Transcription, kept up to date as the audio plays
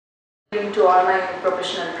To all my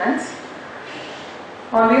professional friends.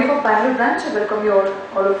 On behalf of Bangalore branch, I welcome you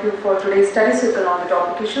all of you for today's study circle on the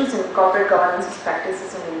topic issues in corporate governance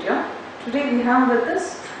practices in India. Today we have with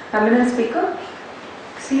us eminent speaker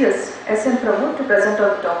CS SM Pramod to present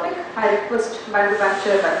on the topic. I request Bangalore branch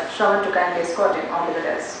chairman Pramod to kindly escort him onto the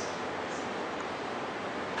desk.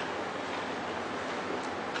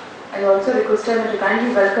 I also request him to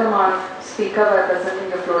kindly welcome our speaker by presenting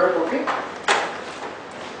the floral bouquet.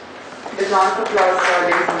 With round of applause,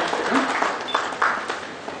 ladies and gentlemen.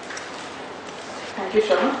 Thank you,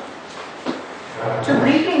 Sharma. To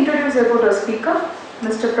briefly introduce about our speaker,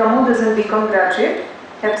 Mr. Pramod is a BCom graduate,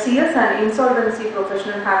 FCS and insolvency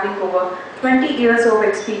professional having over 20 years of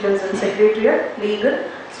experience in secretarial, legal,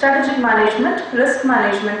 strategic management, risk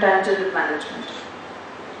management and general management.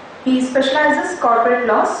 He specializes corporate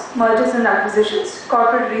laws, mergers and acquisitions,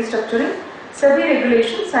 corporate restructuring, SEBI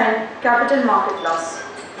regulations and capital market laws.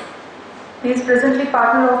 He is presently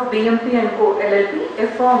partner of BMP Co LLP, a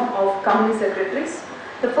firm of company secretaries.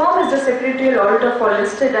 The firm is the secretarial auditor for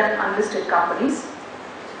listed and unlisted companies.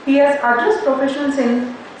 He has addressed professionals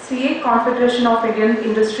in CA Confederation of Indian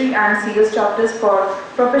Industry and CS chapters for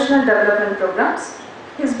professional development programs.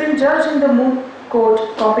 He has been judged in the MOOC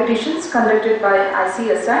code competitions conducted by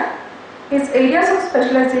ICSI. His areas of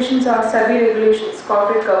specializations are SEBI regulations,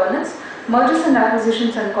 corporate governance, mergers and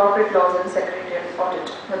acquisitions and corporate laws and secretarial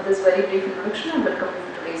audit. With this very brief introduction, I welcome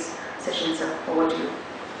you to today's session, sir. Over to you.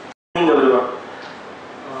 Good evening, everyone.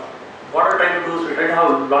 What I'm trying to do is we try to have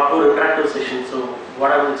a lot more interactive sessions. So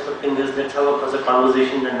what I'm expecting is let's have as a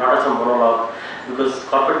conversation and not as a monologue, because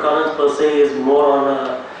corporate governance per se is more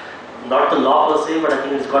on not the law per se, but I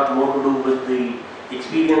think it's got more to do with the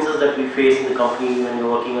experiences that we face in the company when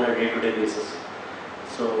you're working on a day-to-day basis.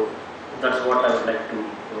 So that's what I would like to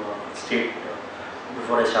state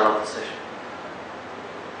before I start off the session.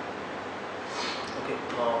 Okay,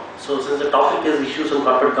 so since the topic is issues on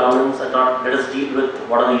corporate governance, I thought let us deal with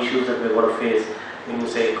what are the issues that we're going to face when you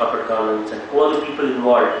say corporate governance and who are the people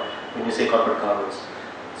involved when you say corporate governance.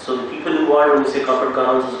 So the people involved when you say corporate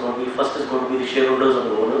governance is going to be, first is going to be the shareholders or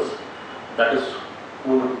the owners. That is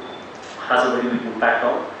who has a very big impact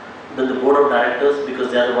on. Then the board of directors,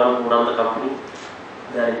 because they are the one who run the company,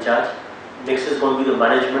 they are in charge. Next is going to be the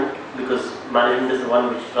management, because management is the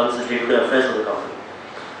one which runs the day-to-day affairs of the company.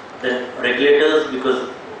 Then regulators, because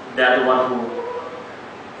they are the one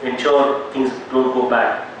who ensure things don't go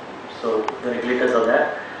bad. So the regulators are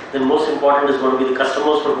there. Then most important is going to be the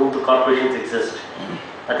customers for whom the corporations exist.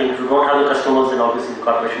 I think if you don't have the customers, then obviously the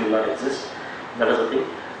corporation will not exist. That is the thing.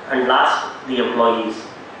 And last, the employees,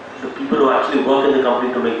 the people who actually work in the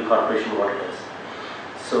company to make the corporation what it is.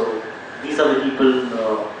 So these are the people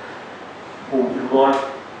who involved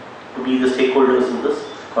to be the stakeholders in this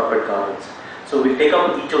corporate governance. So we'll take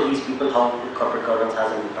up with each of these people how the corporate governance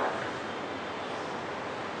has an impact.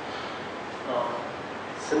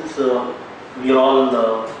 Since we are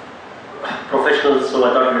all professionals, so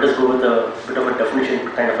I thought let us go with a bit of a definition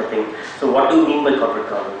kind of a thing. So what do you mean by corporate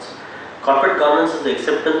governance? Corporate governance is the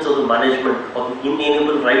acceptance of the management of the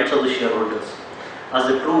inalienable rights of the shareholders as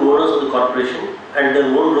the true owners of the corporation and their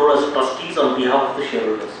own role as trustees on behalf of the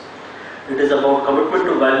shareholders. It is about commitment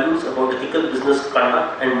to values, about ethical business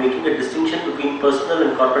conduct and making a distinction between personal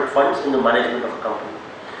and corporate funds in the management of a company.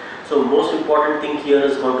 So most important thing here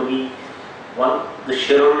is going to be, one, the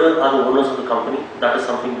shareholder are the owners of the company. That is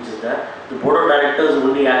something which is there. The board of directors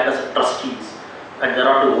only act as trustees and they are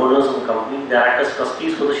not the owners of the company. They act as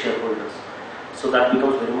trustees for the shareholders. So that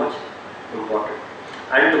becomes very much important.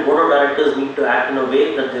 And the board of directors need to act in a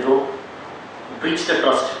way that they don't breach the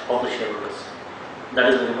trust of the shareholders.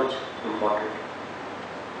 That is very much important.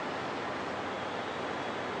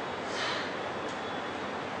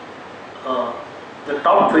 The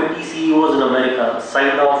top 20 CEOs in America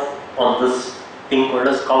signed off on this thing called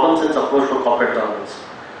as common sense approach for corporate governance.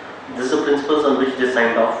 This is the principles on which they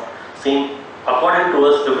signed off, saying according to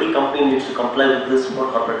us every company needs to comply with this for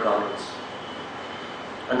corporate governance.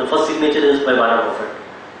 And the first signature is by Warren Buffett.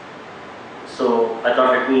 So I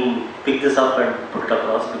thought let me pick this up and put it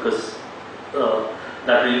across, because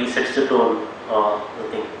that really sets the tone, the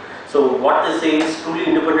thing. So what they say is truly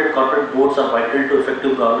independent corporate boards are vital to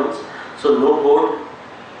effective governance. So no board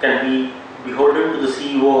can be beholden to the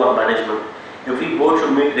CEO or management. Every board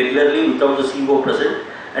should meet regularly without the CEO present,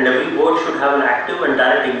 and every board should have an active and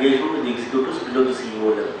direct engagement with the executives below the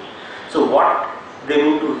CEO level. So what they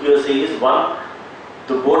mean to here say is, one,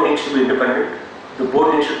 the board needs to be independent. The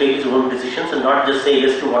board needs to take its own decisions and not just say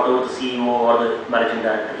yes to whatever the CEO or the managing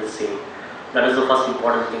director is saying. That is the first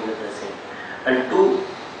important thing that they are saying. And two,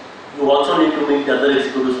 you also need to meet the other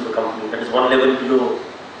executives of the company, that is one level below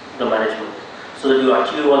the management. so that you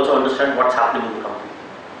actually also understand what's happening in the company.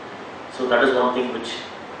 So that is one thing which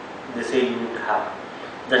they say you need to have.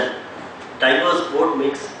 Then diverse board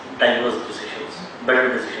makes diverse decisions,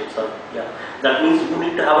 better decisions. That means you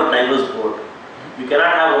need to have a diverse board. You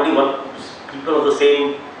cannot have only one people of the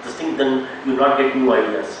same this thing, then you will not get new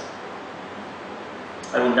ideas.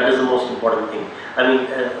 I mean, that is the most important thing. I mean,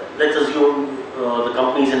 let's assume the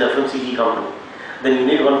company is an FMCG company. Then you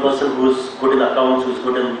need one person who is good in accounts, who is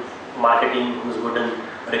good in marketing, who is good in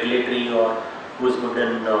regulatory, or who is good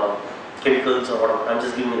in chemicals or whatever. I'm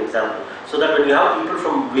just giving an example. So that when you have people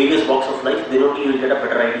from various walks of life, then only you will get a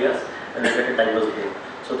better ideas and you get a diverse board.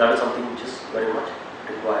 So that is something which is very much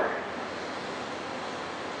required.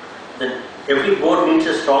 Then every board needs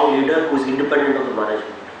a strong leader who is independent of the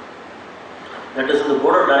management. That is, in the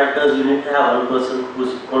board of directors, you need to have one person who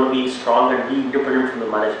is going to be strong and be independent from the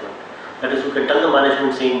management. That is, who can tell the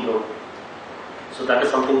management saying no. So that is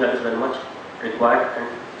something that is very much required. And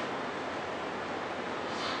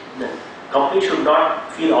then companies should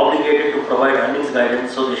not feel obligated to provide earnings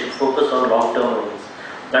guidance, so they should focus on long-term earnings.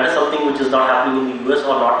 That is something which is not happening in the US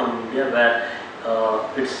or not in India, where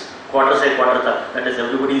it's quarter say quarter tak. That is,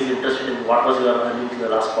 everybody is interested in what was your earnings in the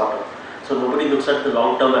last quarter. So nobody looks at the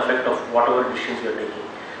long-term effect of whatever decisions you are taking.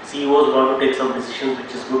 CEOs want to take some decisions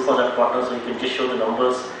which is good for that quarter, so you can just show the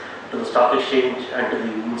numbers to the stock exchange and to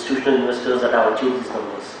the institutional investors that have achieved these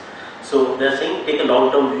numbers. So they are saying take a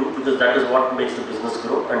long-term view, because that is what makes the business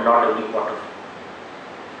grow and not every quarter.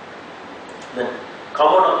 Then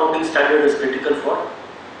common accounting standard is critical for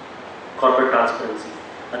corporate transparency.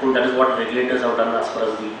 I think that is what regulators have done as far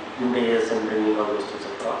as the Ind AS and bringing all those things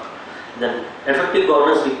across. Then effective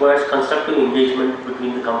governance requires constructive engagement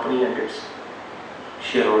between the company and its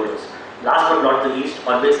shareholders. Last but not the least,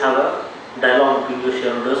 always have a dialogue between your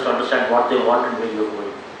shareholders to understand what they want and where you are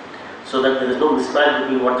going, so that there is no mismatch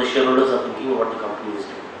between what the shareholders are thinking and what the company is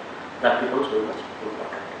doing. That becomes very much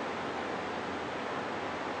important.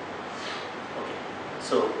 Okay,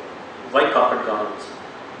 so why corporate governance?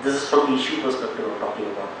 This is from the issue perspective I'm talking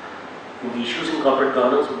about. In the issues in corporate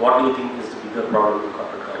governance, what do you think is the bigger problem in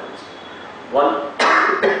corporate governance? One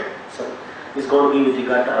is going to be with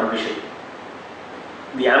regard to ambition.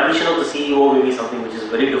 The ambition of the CEO may be something which is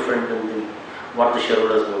very different than what the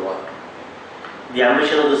shareholders may want. The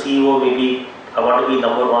ambition of the CEO may be, I want to be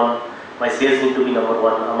number one, my sales need to be number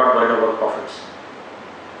one, I'm not worried about profits.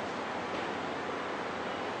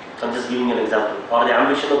 So I'm just giving you an example. Or the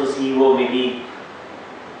ambition of the CEO may be,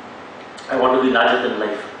 I want to be larger than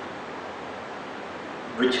life,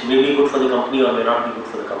 which may be good for the company or may not be good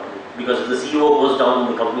for the company. Because if the CEO goes down,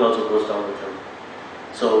 the company also goes down with him.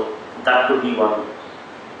 So that could be one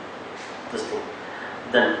this thing.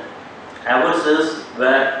 Then avarice is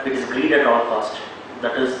where it is greed at all cost.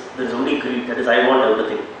 That is, there is only greed. That is, I want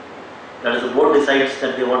everything. That is, the board decides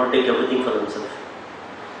that they want to take everything for themselves,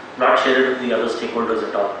 not share it with the other stakeholders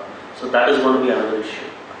at all. So that is going to be another issue.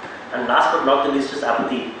 And last but not the least is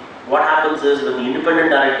apathy. What happens is when the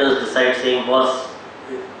independent directors decide saying, boss,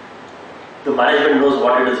 the management knows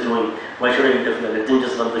what it is doing, why should I interfere? Let them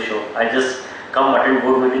just run the show. I just come attend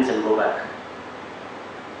board meetings and go back.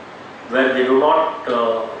 Where they do not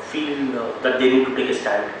feel that they need to take a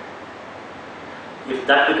stand. If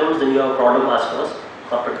that becomes, then you have a problem as far as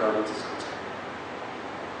corporate governance is concerned.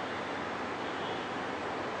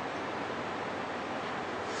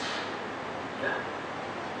 Yeah.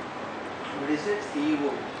 When you said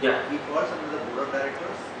CEO, yeah, he falls under the board of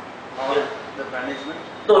directors or the management?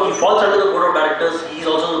 No, he falls under the board of directors. He is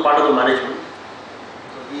also the part of the management.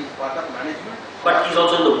 So he is part of management? But he is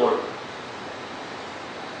also in the board.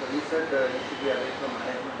 So he said he should be away from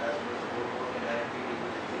management as well as the board can directly deal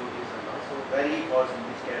with executives and all. So where he falls in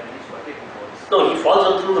this category, what he falls? No, he falls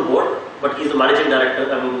under the board, but he is the managing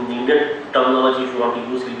director. I mean, in the Indian terminology, if you want to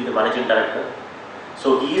use, he will be the managing director.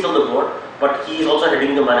 So he is on the board, but he is also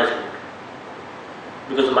heading the management,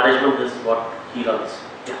 because the management is what he runs.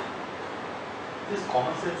 Yeah. This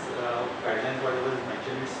common sense guidelines, whatever is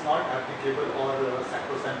mentioned, it's not applicable or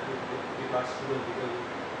sacrosanct with regards to the legal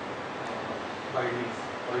guidelines,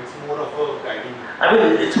 or it's more of a guiding. I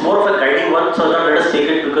mean, it's more of a guiding one, so let us take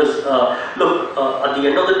it because, look, at the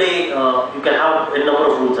end of the day, you can have a number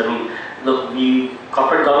of rules. I mean, look, the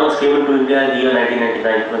corporate governance came into India in the year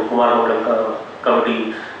 1999 when Kumar Mangalam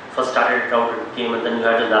committee first started it out and came, and then you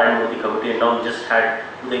had the Narayana Murthy committee, and now you just had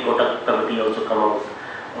the Kota committee also come out.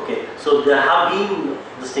 Okay, so there have been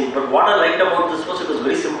this thing, but what I liked about this was it was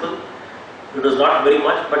very simple. It was not very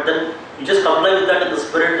much, but then you just comply with that in the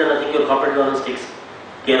spirit, then I think your corporate governance takes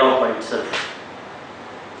care of by itself.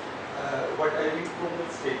 What I read from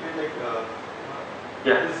the statement, like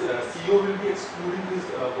Yeah. this CEO will be excluding this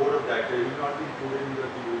board of that it will not be included in the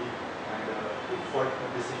DOE and for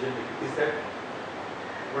decision making. Is that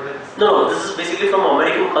what I just... No, this is basically from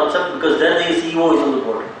American concept because there the CEO is on the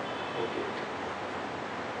board. Okay.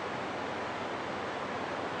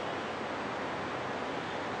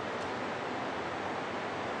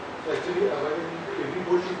 So actually, every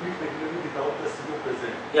board should meet regularly without the CEO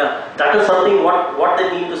present. Yeah, that is something what they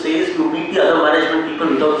need to say is you meet the other management people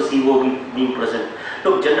without the CEO being present.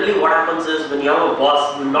 Look, generally what happens is when you have a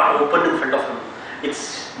boss, you're not open in front of him.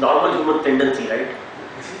 It's normal human tendency, right?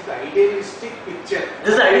 This is the idealistic picture.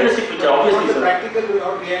 This is the idealistic picture, obviously, Not the sir. practical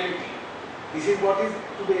or reality. This is what is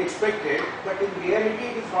to be expected, but in reality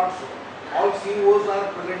it is not so. All CEOs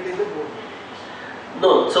are present in the board meetings.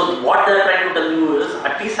 No, so what they are trying to tell you is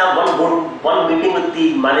at least have one meeting with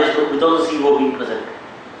the management without the CEO being present.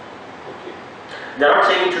 Okay. They are not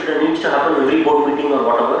saying it needs to happen every board meeting or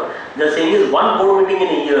whatever. They are saying is one board meeting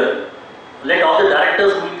in a year, let all the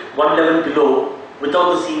directors meet one level below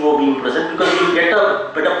without the CEO being present because you get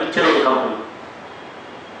a better picture of the company.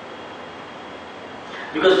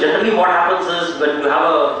 Because generally what happens is when you have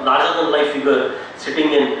a larger than life figure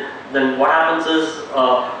sitting in, then what happens is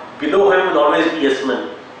below him will always be yes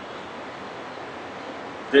men.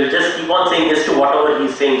 They'll just keep on saying yes to whatever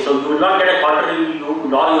he's saying. So you will not get a contrary view,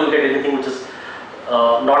 nor you will get anything which is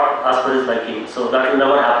not as per his liking. So that will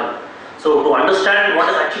never happen. So to understand what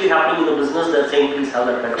is actually happening in the business, they're saying please have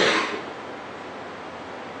that kind of meeting.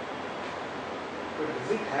 But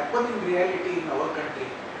does it happen in reality in our country?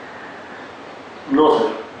 No,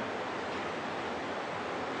 sir.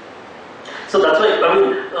 So that's why, I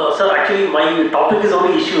mean, sir, actually my topic is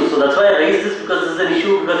only issues. So that's why I raised this because this is an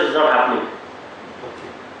issue because it's not happening. Okay.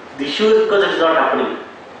 The issue is because it's not happening.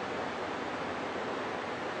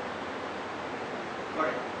 Got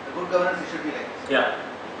it. The good governance, it should be like this. Yeah.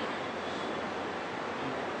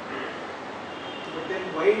 But then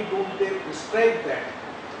why don't they prescribe that?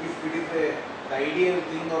 If it is the ideal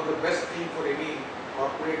thing or the best thing for any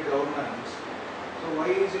corporate governance, so why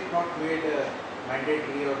is it not made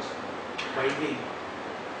mandatory or binding?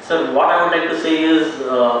 Sir, what I would like to say is,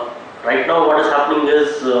 right now what is happening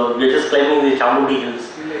is, we are just climbing the Chamundi hills.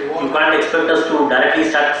 You can't expect us to directly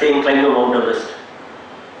start saying climb the Mount Everest.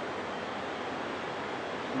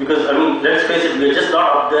 Because, I mean, let's face it, we are just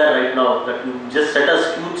not up there right now. That you just set a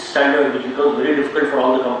huge standard which becomes very difficult for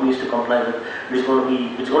all the companies to comply with. It's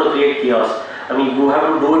going to create chaos. I mean, you have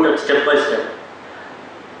to do it step by step.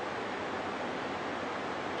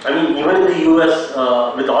 I mean, even in the US,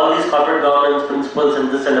 with all these corporate governance principles and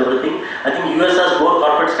this and everything, I think US has more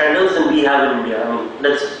corporate standards than we have in India. I mean,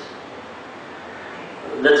 let's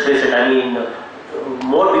face it. I mean,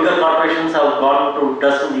 more bigger corporations have gone to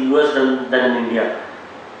dust in the US than in India.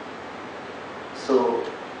 So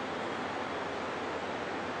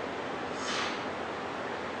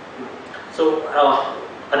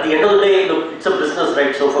at the end of the day, look, it's a business,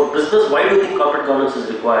 right? So for business, why do you think corporate governance is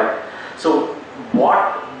required? So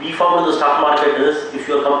what we found in the stock market is, if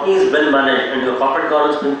your company is well managed and your corporate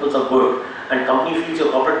governance principles are good, and company feels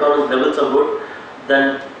your corporate governance levels are good,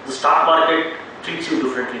 then the stock market treats you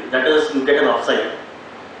differently. That is, you get an upside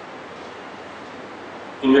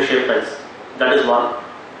in your share price. That is one.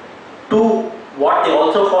 Two, what they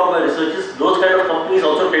also found by research is, those kind of companies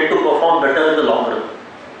also tend to perform better in the long run.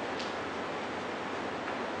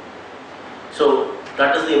 So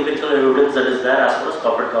that is the empirical evidence that is there as far as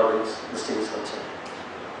corporate governance this thing is concerned.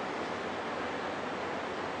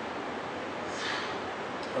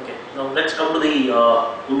 Okay, now let's come to the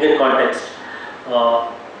Indian context.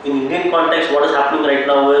 In Indian context, what is happening right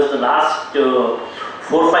now is the last 4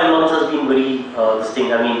 or 5 months has been very this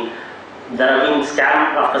thing. I mean, there have been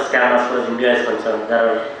scam after scam as far as India is concerned. There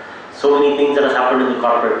are so many things that have happened in the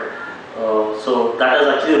corporate. So that has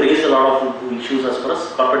actually raised a lot of issues as far as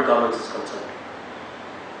corporate governance is concerned.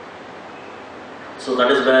 So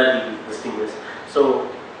that is where this thing is. So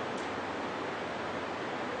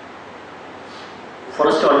for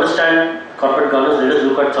us to understand corporate governance, let us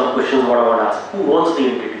look at some questions what I want to ask. Who owns the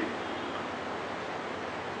entity?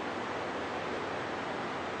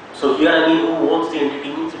 So here I mean, who owns the entity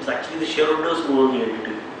means it's actually the shareholders who own the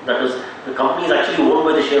entity. That is, the company is actually owned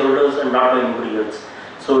by the shareholders and not by anybody else.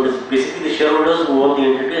 So it is basically the shareholders who own the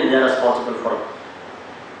entity and they are responsible for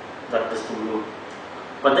that this thing means.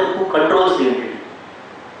 But then who controls the entity?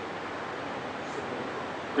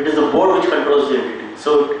 It is the board which controls the entity.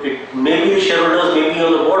 So it may be the shareholders may be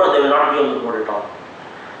on the board or they may not be on the board at all.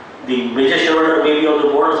 The major shareholder may be on the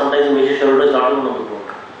board or sometimes the major shareholder is not even on the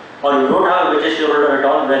board. Or you don't have a major shareholder at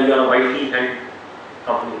all where you are a widely held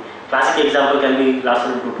company. Classic example can be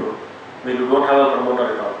Larsen & Toubro, where you don't have a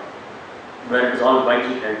promoter at all, where it is all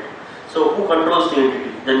widely held. So who controls the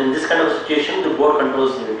entity? Then in this kind of situation, the board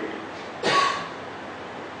controls the entity.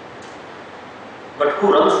 But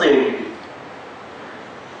who runs the entity?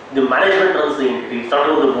 The management runs the entity. It's not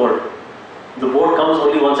only the board. The board comes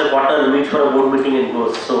only once a quarter and meets for a board meeting and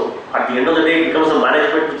goes. So at the end of the day, it becomes the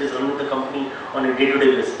management which is running the company on a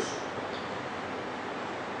day-to-day basis.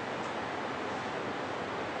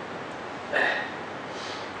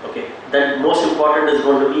 Okay. Then most important is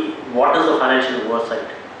going to be what is the financial oversight.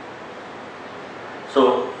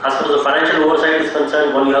 So as far as the financial oversight is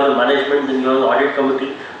concerned, one you have the management, then you have the audit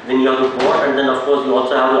committee, then you have the board, and then of course you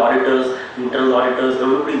also have the auditors, the internal auditors,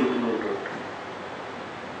 everybody looking into it.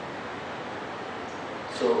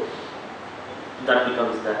 So that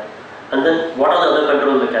becomes that. And then what are the other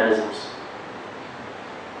control mechanisms?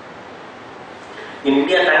 In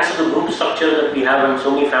India, thanks to the group structure that we have and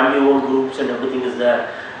so many family-owned groups and everything is there,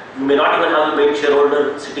 you may not even have the main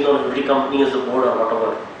shareholder sitting on every company as the board or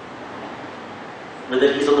whatever.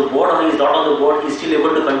 Whether he's on the board or he's not on the board, he's still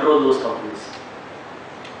able to control those companies.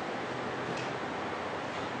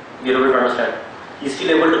 You're able to understand. He's still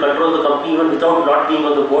able to control the company even without not being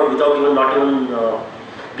on the board, without even not even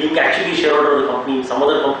being actually shareholder of the company. Some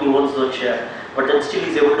other company owns the share, but then still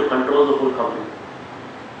he's able to control the whole company.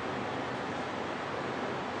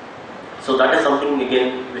 So that is something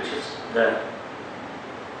again which is there.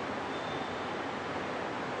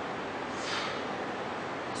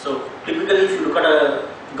 So typically, if you look at a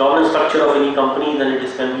governance structure of any company, then it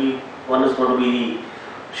is can be one is going to be the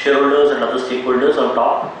shareholders and other stakeholders on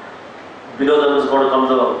top. Below them is going to come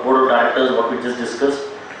the board of directors, what we just discussed,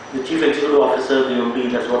 the chief executive officer, the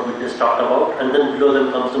MD, that's what we just talked about, and then below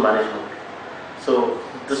them comes the management. So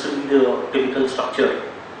this will be the typical structure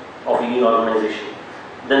of any organization.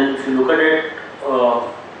 Then if you look at it,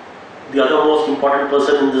 the other most important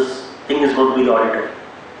person in this thing is going to be the auditor.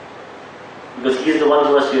 Because he is the one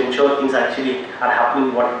who has to ensure things actually are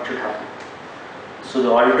happening what should happen. So the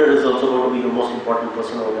auditor is also going to be the most important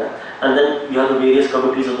person over there. And then you have the various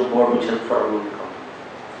committees of the board which help for running the company.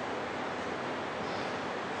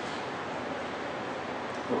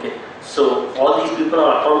 Okay, so all these people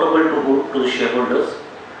are accountable to who? To the shareholders,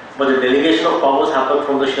 but the delegation of powers happen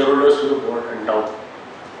from the shareholders to the board and down.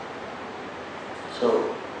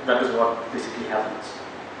 So that is what basically happens.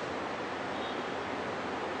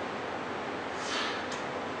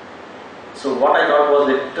 So what I thought was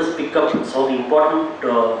let us pick up some of the important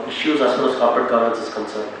issues as far as corporate governance is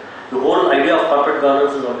concerned. The whole idea of corporate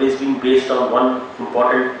governance has always been based on one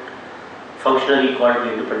important functionary called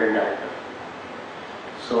the independent director.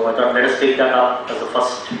 So I thought let us take that up as the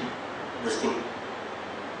first thing.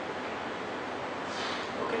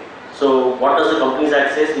 Okay. So what does the Companies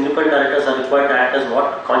Act say? Independent directors are required to act as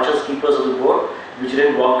what? Conscience keepers of the board,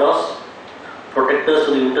 vigilant watchdogs, protectors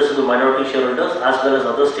to the interests of the minority shareholders as well as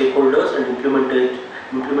other stakeholders and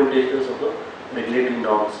implementators of the regulatory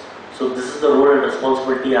norms. So this is the role and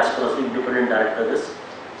responsibility as far as the independent director is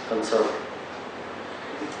concerned.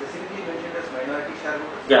 It is specifically mentioned as minority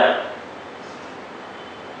shareholders? Yeah.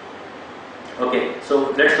 Okay,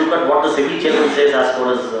 so let's look at what the SEBI chairman says as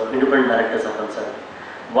far as independent directors are concerned.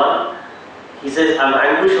 One, he says, I am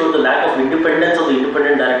anguished over the lack of independence of the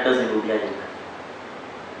independent directors in India.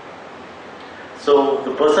 So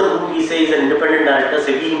the person whom he says is an independent director,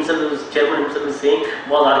 SEBI himself, his chairman himself is saying,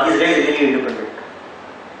 well, are these guys really independent?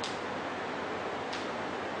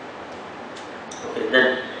 Okay,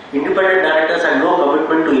 then independent directors have no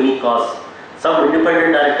commitment to any cause. Some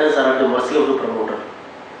independent directors are at the mercy of the promoter.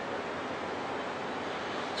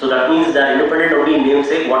 So that means that independent only in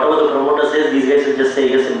namesake, whatever the promoter says, these guys will just say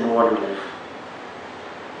yes and move on in life.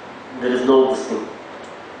 There is no this thing.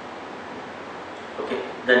 Okay,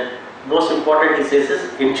 then most important he says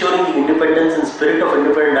is ensuring the independence and spirit of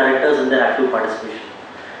independent directors in their active participation.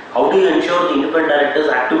 How do you ensure the independent directors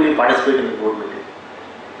actively participate in the board meeting?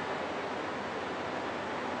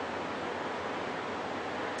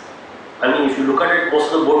 I mean, if you look at it,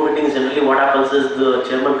 most of the board meetings, generally what happens is the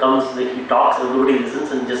chairman comes, he talks, everybody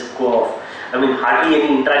listens and just go off. I mean, hardly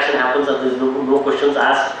any interaction happens, or there is no questions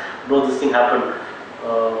asked, no this thing happened.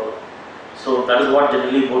 So that is what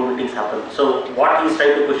generally board meetings happen. So what he is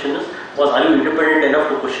trying to question is, are you independent enough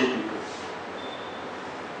to question people?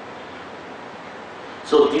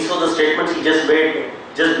 So these were the statements he just made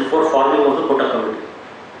just before forming of the Kota committee.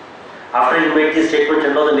 After he made these statements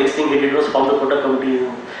and all, the next thing he did was form the Kota committee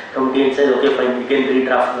and said, okay fine, we can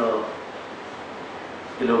redraft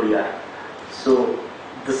the LODR. So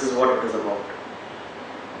this is what it is about.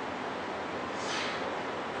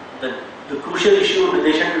 The crucial issue in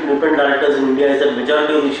relation to independent directors in India is that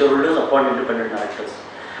majority of the shareholders appoint independent directors.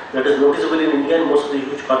 That is noticeable in India, and most of the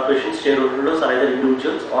huge corporations, shareholders are either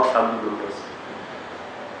individuals or family members.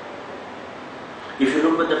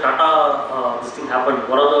 when the Tata this thing happened,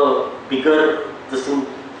 one of the bigger this thing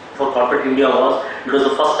for corporate India was it was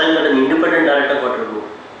the first time that an independent director got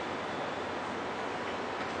removed,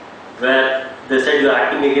 where they said you are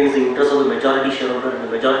acting against the interests of the majority shareholder, and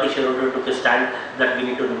the majority shareholder took a stand that we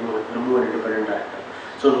need to remove an independent director.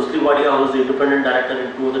 So Nusli Wadia, who was the independent director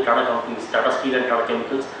in two of the Tata companies, Tata Steel and Tata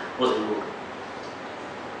Chemicals, was removed.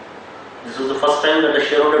 This was the first time that a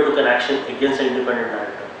shareholder took an action against an independent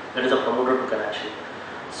director. That is, a promoter took an action.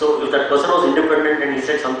 So if that person was independent and he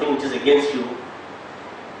said something which is against you,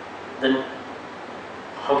 then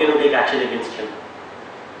how can you take action against him?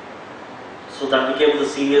 So that became the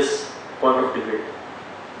serious point of debate.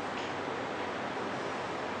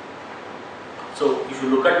 So if you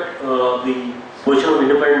look at the position of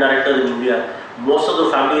independent director in India, most of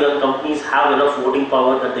the family-run companies have enough voting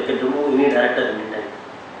power that they can remove any director any time.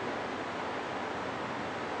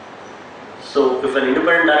 So if an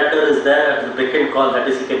independent director is there at the beck and call, that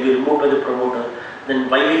is, he can be removed by the promoter, then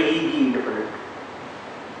why will he be independent?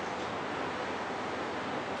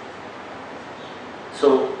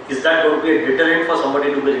 So is that going to be a deterrent for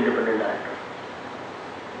somebody to be an independent director?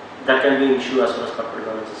 That can be an issue as far as corporate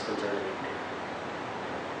governance is concerned.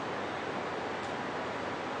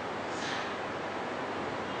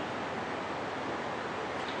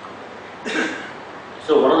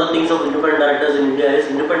 So one of the things of independent directors in India is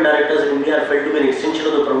independent directors in India are felt to be an extension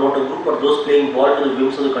of the promoter group or those playing ball to the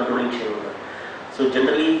whims of the controlling shareholder. So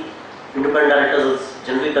generally, independent directors is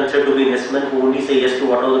generally considered to be yes men who only say yes to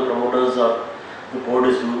whatever the promoters or the board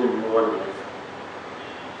is doing and move on in life.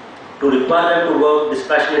 To require them to work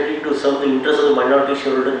dispassionately to serve the interests of the minority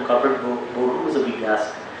shareholder in corporate boardroom is a big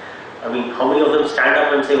ask. I mean, how many of them stand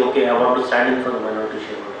up and say, okay, I want to stand in for the minority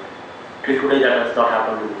shareholder? Till today that has not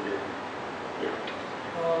happened in India.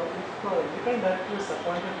 If independent director is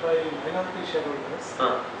appointed by minority shareholders,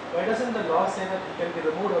 why doesn't the law say that he can be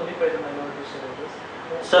removed only by the minority shareholders?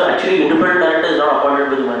 Sir, actually independent director is not appointed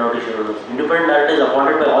by the minority shareholders. Independent director is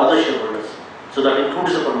appointed by all the shareholders. So that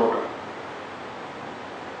includes the promoter.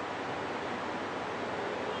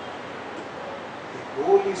 The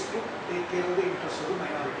goal is to take care of the interests of the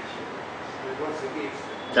minority shareholders. That's what SEBI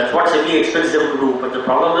expects. That's what SEBI expects them to do. But the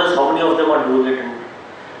problem is how many of them are doing it, and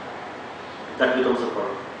that becomes the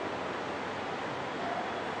problem.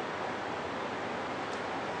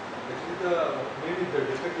 Actually, maybe the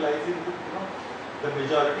defect lies in the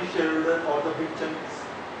majority shareholder or the big chunks.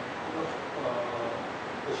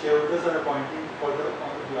 The shareholders are appointing on the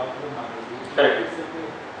behalf of the minority. Correct. It's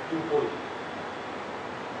a loophole.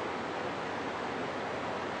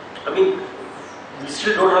 I mean, we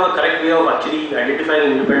still don't have a correct way of actually identifying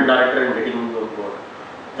an independent director and getting him on board.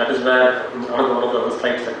 That is where, one of the other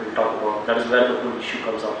slides that we'll talk about, that is where the whole issue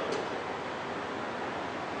comes up.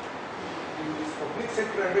 In this public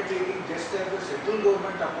sector undertaking, just as the central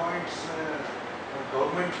government appoints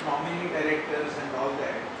government nominee directors and all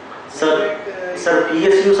that. Sir,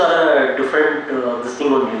 PSUs are a different this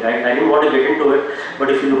thing only. I didn't want to get into it, but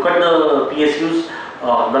if you look at the PSUs,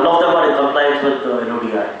 none of them are in compliance with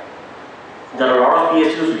LODR. There are a lot of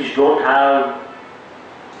PSUs which don't have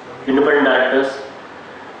independent directors.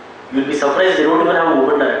 You'll be surprised they don't even have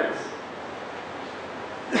women directors.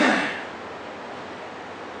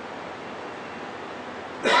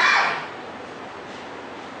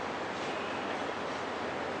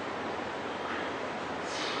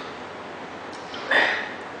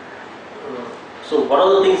 So one of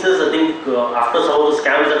the things is, I think after some of the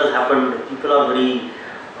scams that has happened, people are very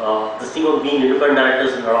this thing of being independent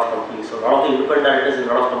directors in a lot of companies. So a lot of the independent directors in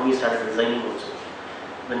a lot of companies started resigning also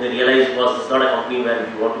when they realized this is not a company where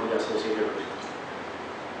we want to be associated with.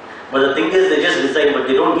 But the thing is, they just resign, but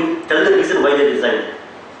they don't tell the reason why they resigned.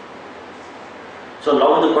 So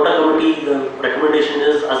now in the quota committee, the recommendation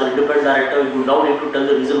is, as an independent director, you now need to tell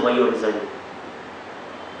the reason why you are resigning.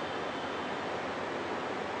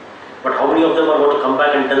 But how many of them are going to come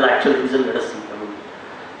back and tell the actual reason? Let us see. I mean,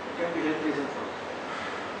 It can be health reasons also.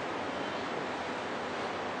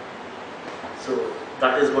 so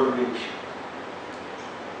that is going to be an issue.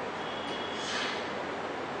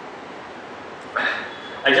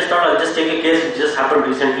 I just thought I'll just take a case which just happened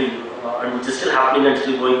recently and which is still happening and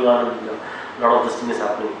still going on, and a lot of this thing is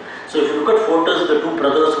happening. So if you look at Fortis, the two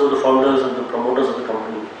brothers who were the founders and the promoters of the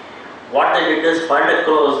company, what they did is 500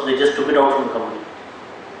 crores, they just took it out from the company.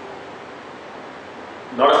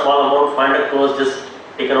 Not a small amount, 500 crores just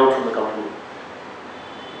taken out from the company.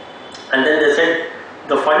 And then they said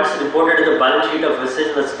the funds reported in the balance sheet of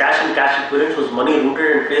SH as cash and cash equivalents was money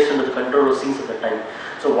rooted and placed under the control of Sings at the time.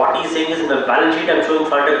 So what he is saying is, in the balance sheet I am showing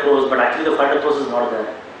 500 crores, but actually the 500 crores is not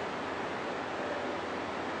there.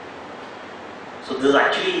 So this is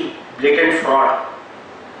actually blatant fraud.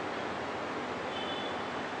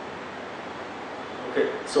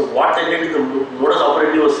 So what they did, the modus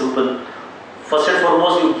operandi was simple. First and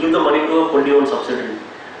foremost, you give the money to a wholly owned subsidiary.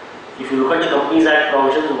 If you look at the Companies Act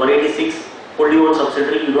provisions 186, wholly owned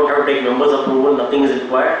subsidiary, you don't have to take members' approval, nothing is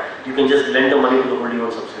required. You can just lend the money to the wholly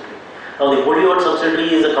owned subsidiary. Now the wholly owned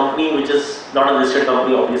subsidiary is a company which is not a listed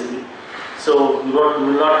company, obviously. So you will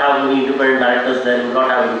not have any independent directors there, you will not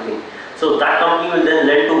have anything. So that company will then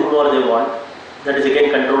lend to whomever they want. That is again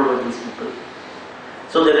controlled by these people.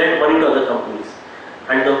 So they lend money to other companies.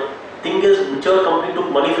 And the thing is, whichever company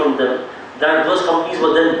took money from them, that those companies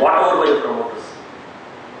were then bought over by the promoters.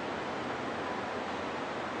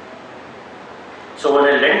 So when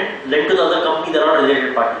I lend to the other company, they are not a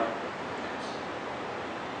related party.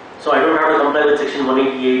 So I don't have to comply with section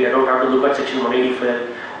 188, I don't have to look at section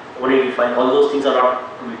 185, all those things are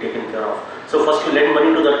not to be taken care of. So first you lend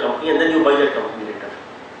money to that company and then you buy that company later.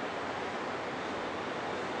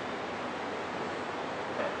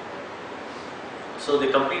 So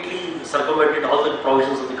they completely circumvented all the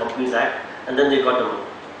provisions of the Companies Act and then they got the money.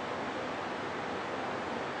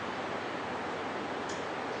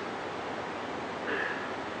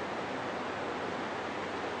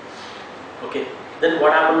 Okay. Then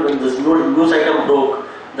what happened when this news item broke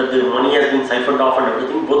that the money has been siphoned off and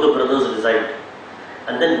everything, both the brothers resigned.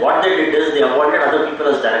 And then what they did is they appointed other people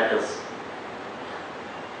as directors.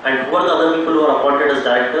 And who are the other people who are appointed as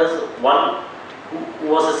directors? One who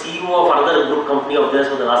was a CEO of another group company of theirs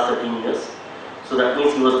for the last 13 years. So that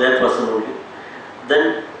means he was their person only.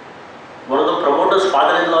 Then one of the promoters'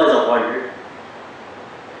 father-in-law is appointed.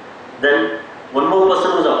 Then one more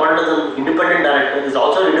person who is appointed as an independent director is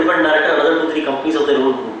also an independent director in another 2-3 companies of their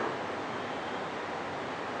own group.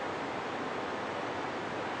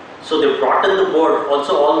 So they brought in the board,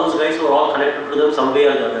 also all those guys who are all connected to them some way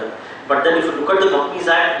or the other. But then if you look at the Companies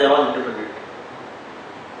Act, they are all independent.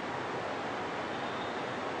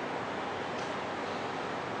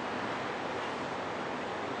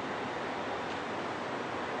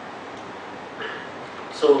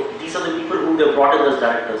 So these are the people whom they brought in as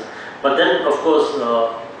directors. But then, of course,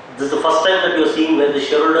 this is the first time that you're seeing where the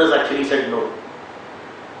shareholders actually said no.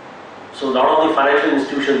 So a lot of the financial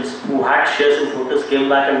institutions who had shares in Fortis came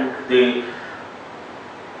back and they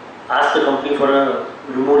asked the company for a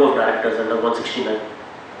removal of directors under 169.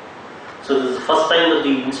 So this is the first time that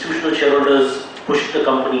the institutional shareholders pushed the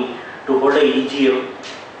company to hold a EGM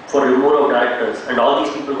for removal of directors, and all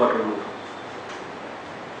these people got removed.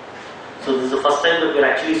 So this is the first time that we're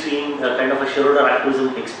actually seeing a kind of a shareholder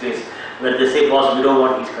activism takes place, where they say, boss, we don't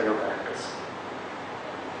want these kind of directors.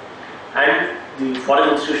 And the foreign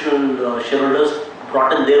institutional shareholders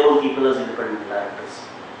brought in their own people as independent directors.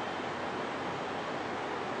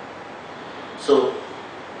 So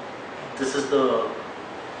this is the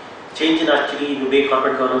change in actually the way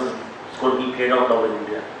corporate governance is going to be played out now in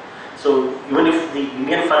India. So even if the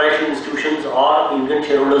Indian financial institutions or Indian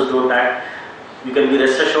shareholders don't act, you can be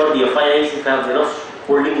rest assured the FIIs, if they have enough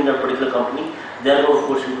holding in that particular company, they are going to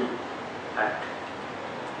force you to act.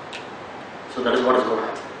 So that is what is going to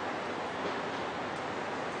happen.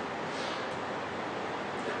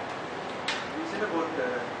 You said about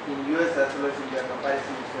in US as well as India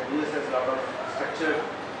comparisons, US has a lot of structured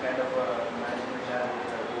kind of management and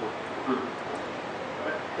board.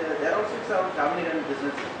 But there are also some family-run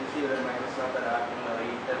businesses. You see whether Microsoft or Apple or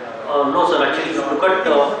Intel. No, sir. Actually, if you look at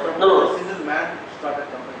no. Single man started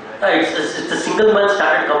company. Right? It's a single man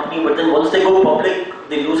started company, but then once they go public,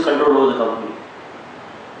 they lose control over the company.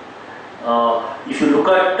 If you look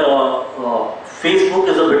at Facebook,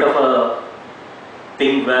 is a bit of a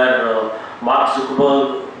thing where Mark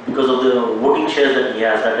Zuckerberg, because of the voting shares that he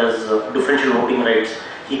has, that is differential voting rights,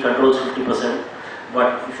 he controls 50%.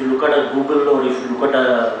 But if you look at a Google or if you look at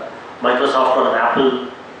a Microsoft or an Apple,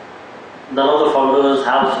 none of the founders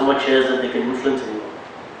have so much shares that they can influence anyone.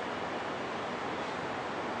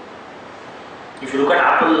 If you look at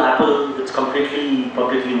Apple, it's completely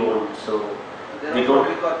publicly owned. So they don't.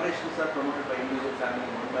 Big corporations are promoted by individual family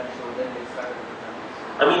owned, so then they start with the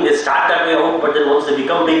families. I mean, they start that way out, but then once they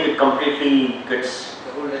become big, it completely gets.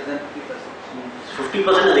 The whole less than 50%.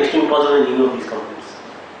 50% is extreme possible in any of these companies.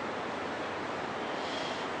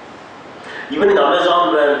 Even in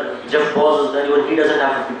Amazon, where Jeff Bezos is there, even he doesn't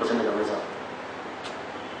have 50% in Amazon,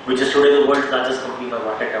 which is today the world's largest company by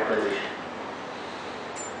market capitalization.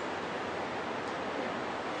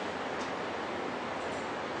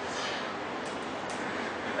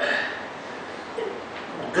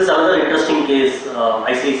 This is another interesting case,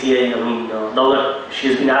 ICICI. I mean, now that she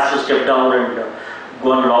has been asked to step down and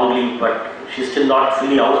go on long leave, but she's still not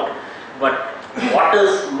fully out. But what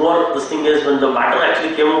is more, this thing is when the matter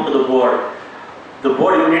actually came up to the board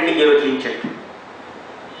immediately gave a clean check.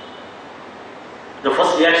 the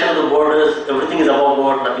first reaction of the board is everything is above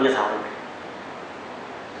board, nothing has happened.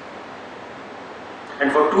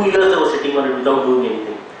 And for 2 years they were sitting on it without doing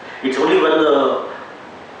anything. It's only when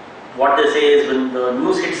what they say is when the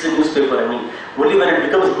news hits the newspaper, only when it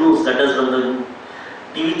becomes news, that is when the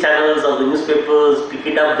TV channels or the newspapers pick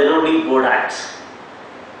it up, then only board acts.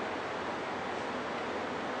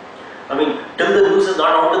 Till the news is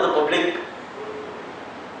not out in the public,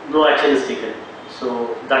 no action is taken.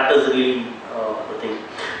 So that is really the thing.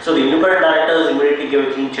 So the independent directors immediately gave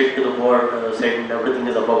a clean check to the board, said everything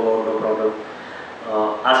is above board, no problem.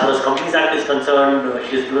 As far as Companies Act is concerned,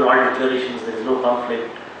 she has given all declarations, there is no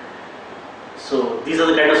conflict. So these are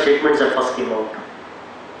the kind of statements that first came out.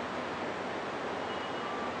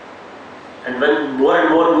 And when more and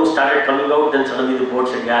more news started coming out, then suddenly the board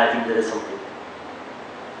said, yeah, I think there is something.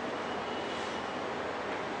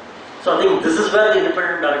 So I think this is where the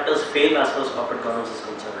independent directors fail as far as corporate governance is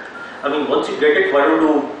concerned. Once you get it, why don't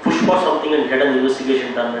you push for something and get an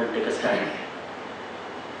investigation done and take a stand?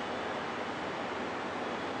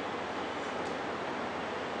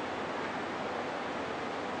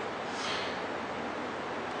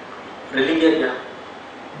 Relegate, yeah.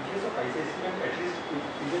 In case of ICICI, at least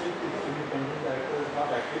even if the independent director is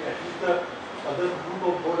not active, at least the other group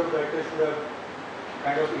of board of directors should have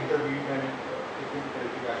kind of intervened and taken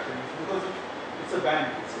corrective action. Because it's a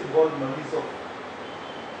bank, it's involved monies of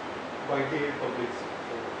widely public.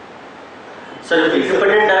 So if the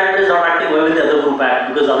independent director is not acting, why will the other group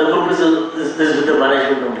act? Because the other group is with the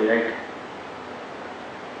management only, right?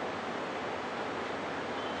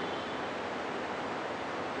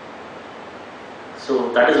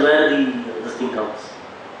 So that is where this thing comes.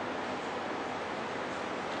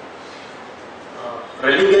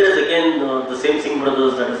 Religare is again the same Singh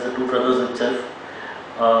brothers, that is the two brothers itself.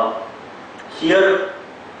 Here,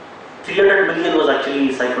 300 million was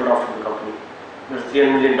actually siphoned off from the company.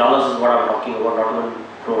 $300 million is what I'm talking about, not even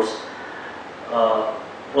crores.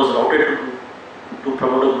 Was routed to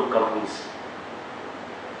promoter group companies.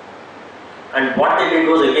 And what they did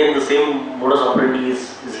was again the same modus operandi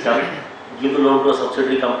is done. Give the loan to a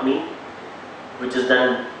subsidiary company, which is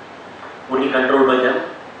then only controlled by them,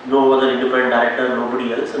 no other independent director,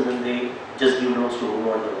 nobody else, and then they just give loans to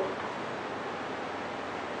whomever they want.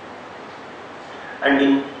 And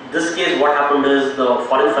in this case, what happened is the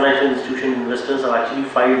foreign financial institution investors have actually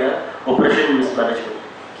filed a operation mismanagement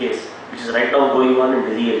case, which is right now going on in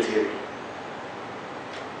Delhi LCAT,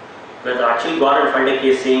 where they actually gone and filed a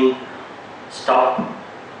case saying, stop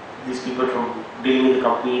these people from dealing with the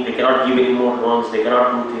company, they cannot give any more loans, they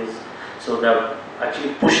cannot do this. So they have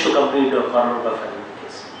actually pushed the company into a corner by filing the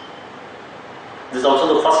case. This is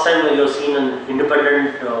also the first time when you have seen an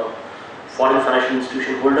independent foreign financial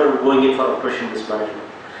institution holder going in for operation mismanagement.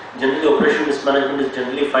 Generally, operation mismanagement is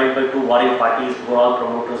generally filed by two warring parties who are all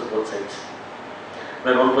promoters both sides.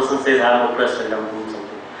 Where one person says, I am oppressed and I am doing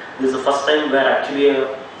something. This is the first time where actually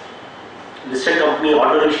a listed company,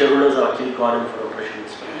 ordinary shareholders have actually gone in for operation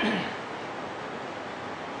mismanagement.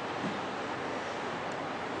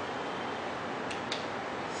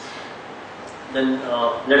 Then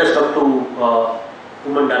let us come to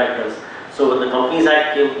women directors. So when the Companies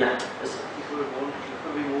Act came, yeah. Yes, Before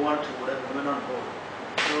we move on to women on board.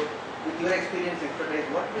 So with your experience, expertise,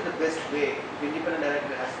 what would be the best way if independent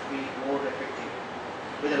director has to be more effective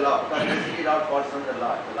with the law? Because basically it all falls under the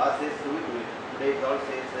law. The law says do it. Today it all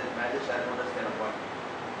says that major shareholders can appoint.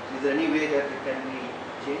 So is there any way that it can be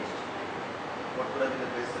changed? What would be the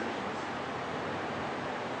best solutions?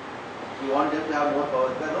 We want them to have more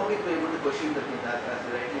power. Because nobody will be able to question the thing, as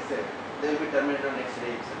you rightly said. They will be terminated on next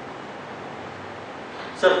day itself.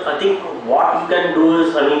 Sir, I think what you can do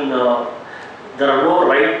is, there are no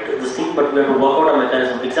right this thing, but we have to work out a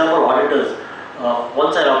mechanism. Example, auditors.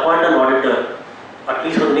 Once I appoint an auditor, at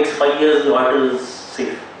least for the next 5 years, the auditor is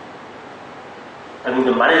safe. The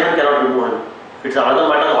management cannot remove him. It's another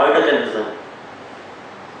matter, the auditor can resign.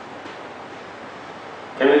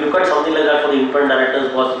 Can we look at something like that for the independent directors?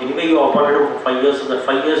 Because anyway you appointed him for 5 years, so that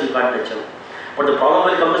 5 years you can't touch him. But the problem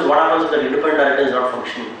will come is what happens if the independent director is not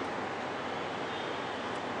functioning.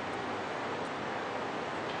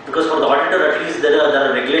 Because for the auditor, at least there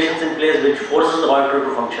are regulations in place which forces the auditor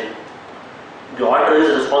to function. The auditor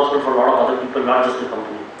is responsible for a lot of other people, not just the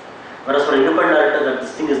company. Whereas for independent director, that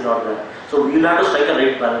this thing is not there. So we will have to strike a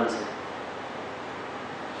right balance here.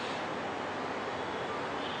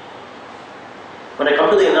 When I come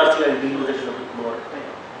to the NRC, I will deal with it a bit more.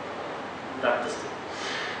 That this thing.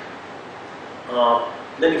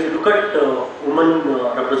 Then if you look at women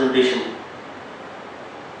representation,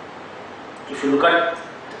 if you look at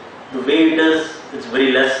the way it is, it's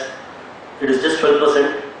very less. It is just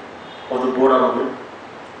 12%. of the board are women.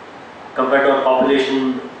 Compared to our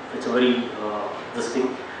population, it's a very this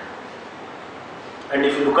thing. And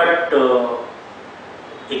if you look at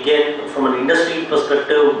again from an industry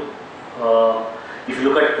perspective, if you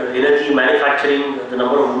look at energy manufacturing, the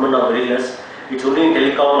number of women are very less. It's only in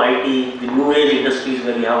telecom, IT, the new age industries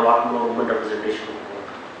where you have a lot more women representation.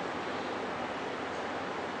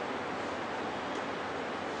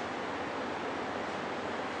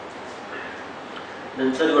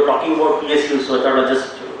 Then sir, you were talking about PSUs, so I thought I'll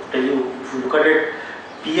just tell you, if you look at it,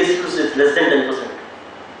 PSUs is less than 10%.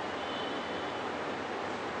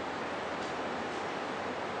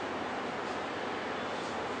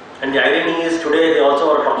 And the irony is today they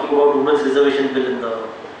also are talking about women's reservation bill in the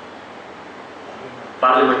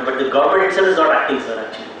parliament, but the government itself is not acting, sir,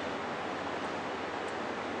 actually.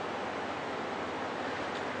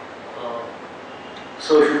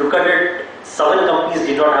 So if you look at it, 7 companies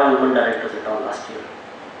did not have women directors at all last year.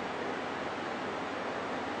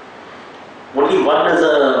 Only one is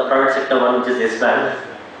a private sector one, which is S-Bank.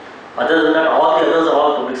 Other than that, all the others are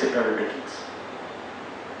all public sector undertakings.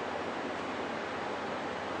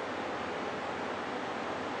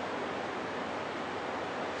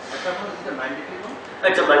 Pramod, is it a mandatory one?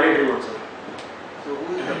 It's a mandatory one, sir. So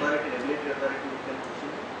who is the authority, regulatory authority who can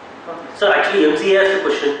question? Sir, actually MCA has to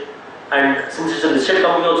question, and since it's a listed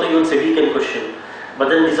company also, even SEBI can question. But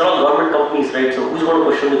then these are all government companies, right? So who's going to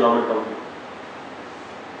question the government company?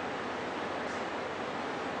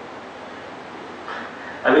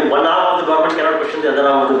 I mean, one arm of the government cannot question the other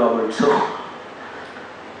arm of the government. So,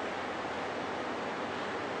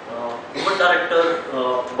 women director,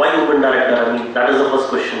 why women director? I mean, that is the first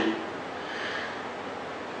question.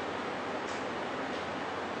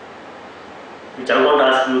 Which I want to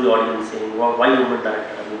ask you, the audience, saying, why women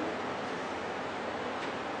director? I mean,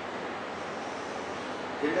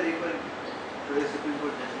 Gender equal, today's Supreme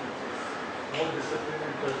Court judgment says. More discipline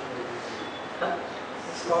and trustworthy. huh?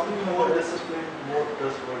 It's talking more discipline, more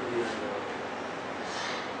trustworthy.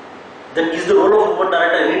 Then is the role of women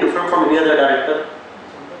director any different from any other director?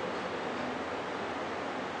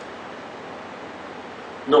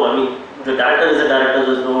 No, I mean, the director is a director,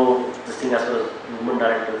 there is no this thing as far as women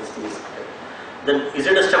director, this thing is correct. Then is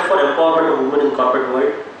it a step for empowerment of women in corporate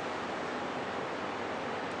world?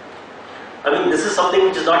 I mean, this is something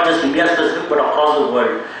which is not just India specific but across the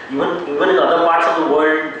world. Even in other parts of the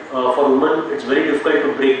world, for women, it's very difficult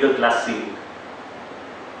to break the glass ceiling.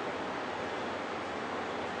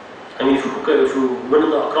 I mean, if you look at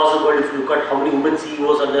across the world, if you look at how many women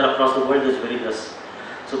CEOs are there across the world, there's very less.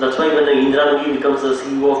 So that's why when Indira Nugui becomes the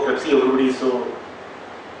CEO of Pepsi, everybody is so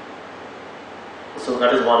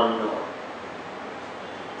that is one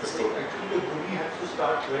this thing. Actually, the company has to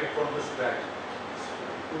start right from the scratch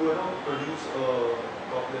to produce a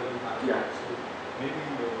top level management. Yeah. So maybe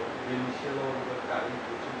the initial or the talent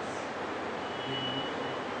which is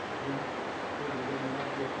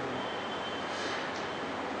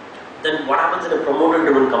Then what happens in a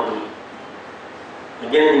promoter-driven company?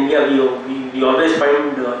 Again, in India, we always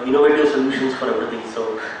find innovative solutions for everything.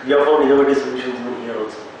 So we have found innovative solutions even here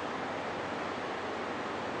also.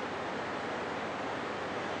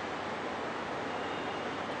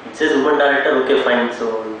 It says woman director, okay, fine.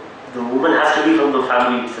 So the woman has to be from the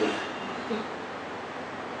family itself.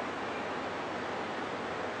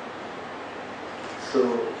 So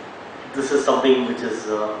this is something which is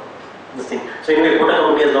this thing. So anyway, Kota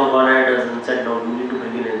company has now gone ahead and said, no, you need to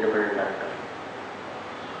bring in an independent director.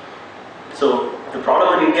 So the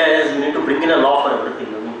problem in India is you need to bring in a law for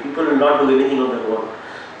everything. I mean, people will not do anything on their own.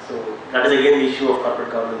 So that is again the issue of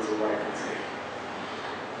corporate governance, is what I can say.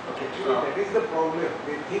 Okay. That is the problem.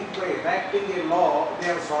 They think by enacting a law, they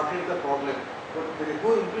have sorted the problem. But there is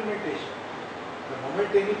no implementation. The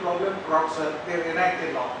moment any problem crops up, they enact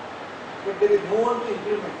a law. But there is no one to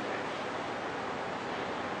implement that.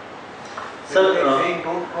 Sir, they are saying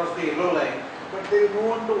don't cross the yellow line, but there is no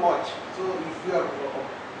one to watch. So if you are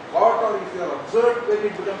caught or if you are observed, then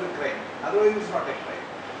it becomes a crime. Otherwise, it's not a crime.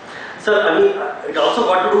 Sir, I mean, it also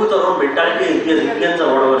got to do with our own mentality as Indians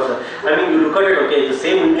or whatever, sir. I mean, you look at it, okay, the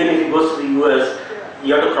same Indian, if he goes to the US,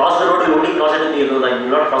 you have to cross the road, you only cross it in the yellow line, you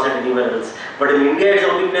will not cross it anywhere else. But in India, it's the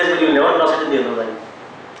only place where you will never cross it in the yellow line.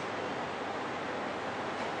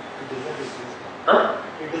 it doesn't exist. Huh?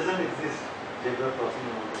 It doesn't exist. Zebra crossing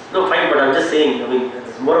the mountain. No, fine, but I'm just saying, I mean,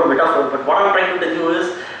 it's more a metaphor. But what I'm trying to tell you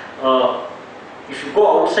is, if you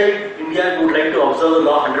go outside India, you would like to observe the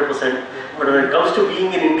law 100%. But when it comes to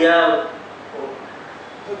being in India,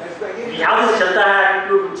 So that's the we have this Chalta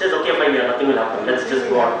attitude which says, okay, fine, yeah, nothing will happen. Let's just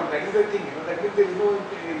go on. That is the thing. That means there is no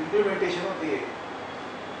implementation of the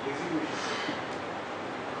execution.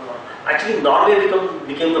 Actually, Norway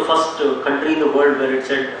became the first country in the world where it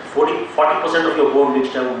said 40% of your board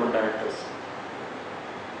needs to have women directors.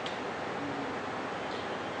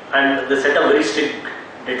 And they set a very strict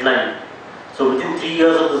deadline. So within 3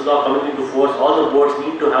 years of this law coming into force, all the boards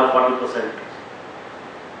need to have 40%.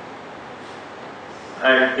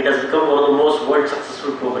 And it has become one of the most world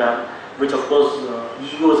successful program, which of course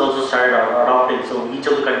EU has also started adopting. So each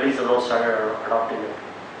of the countries have now started adopting it.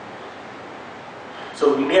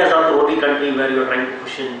 So India is not the only country where you are trying to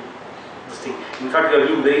push in this thing. In fact, we are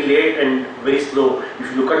being very late and very slow.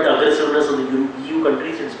 If you look at the aggressiveness of the EU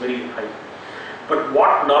countries, it's very high. But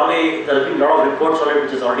what Norway, there have been a lot of reports on it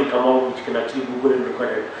which has already come out, which you can actually Google and look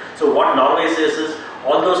at it. So what Norway says is,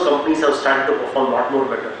 all those companies have started to perform a lot more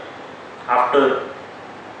better after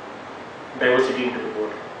diversity into the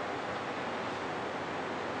board.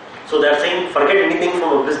 So they are saying, forget anything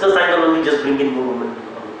from a business angle only, just bring in more women on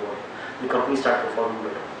the board. The companies start performing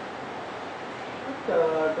better.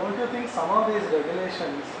 But don't you think some of these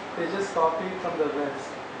regulations, they just copy from the West?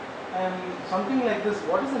 And something like this,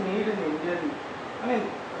 what is the need in Indian? I mean,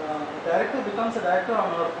 a director becomes a director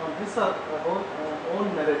on his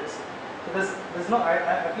own merits. So there's no,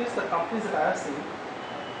 at least the companies that I have seen,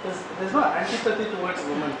 there's no antipathy towards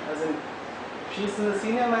women. As in, she's in the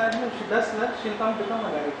senior management, she does well, she'll come become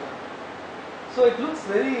a director. So it looks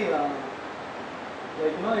very,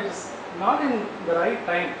 it's not in the right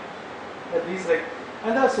time that these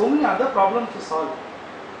and there are so many other problems to solve.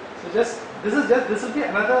 So this will be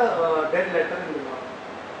another dead letter in the law.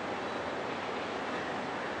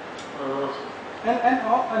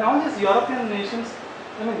 And all these European nations,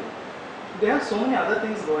 I mean, they have so many other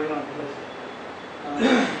things going on,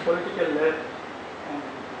 like political left, and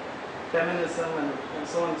feminism, and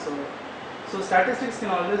so on and so on. So statistics can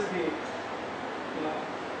always be,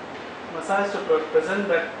 massaged to present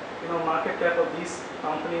that, market cap of these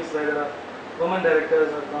companies where there are women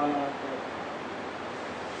directors have gone up.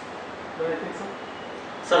 Do you think so?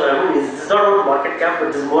 So I mean, this is not about market cap, but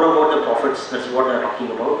this is more about the profits. That's what they are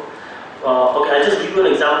talking about. Okay, I'll just give you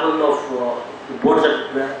an example of the boards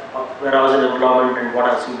where I was in employment and what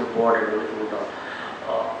I've seen the board and everything.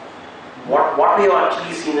 What we have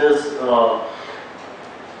actually seen is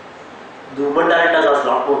the women directors ask a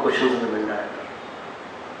lot more questions than the men director.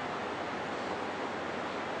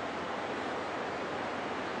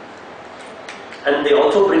 And they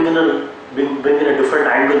also bring in a different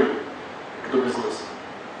angle to the business.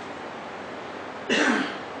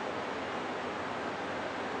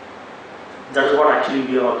 That is what actually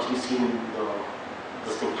we have actually seen in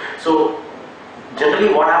this thing. So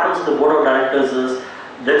generally what happens in the board of directors is,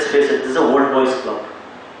 let's face it, this is a old boys club.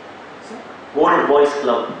 Old boys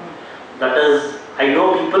club. That is, I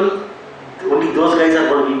know people, only those guys are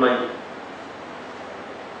going to be my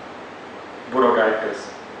board of directors.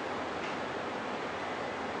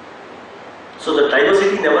 So the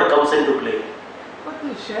diversity never comes into play. But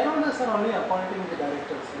the shareholders are only appointing the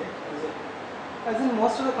directors, right? As in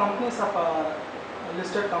most of the companies are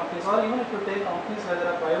listed companies, or even if you take companies where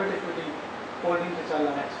there are private equity holdings which are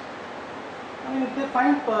large. I mean, if they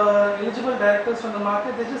find eligible directors from the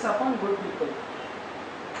market, they just appoint good people.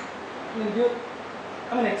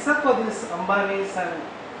 I mean, except for these Ambanis and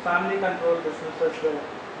family-controlled businesses, where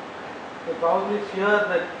they probably fear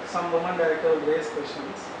that some woman director will raise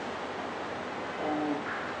questions.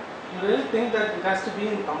 You really think that it has to be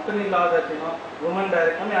in company law that, woman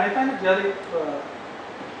director? I mean, I find it really,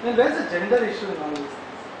 where's the gender issue in all these things?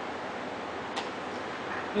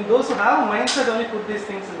 I mean, those who have a mindset only put these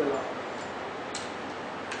things in the law.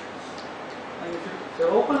 And if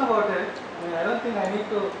you're open about it, I mean, I don't think I need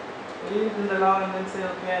to read it in the law and then say,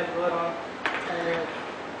 okay, I'll go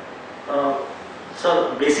around.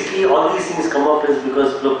 So basically all these things come up is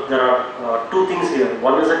because, look, there are two things here.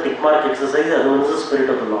 One is a tick mark exercise, the other one is the spirit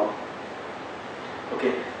of the law.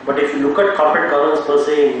 Okay, but if you look at corporate governance per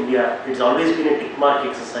se in India, it's always been a tick mark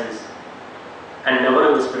exercise and never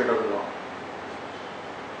in the spirit of the law.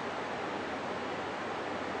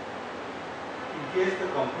 In case the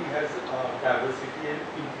company has diversity and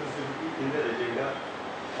inclusivity in their agenda,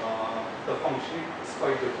 the functioning is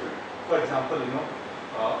quite different. For example,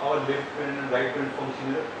 our left brain and right brain function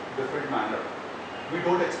in a different manner. We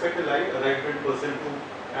don't expect a right brain person to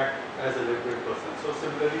act as a left brain person. So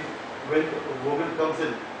similarly, when a woman comes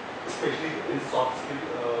in, especially in soft skill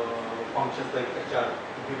functions like HR,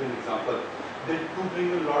 to give an example, they do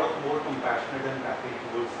bring a lot of more compassionate and empathy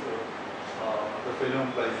towards the fellow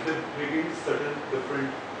employees. They bring in certain different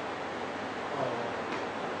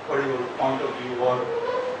point of view or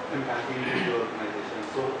empathy into the organization.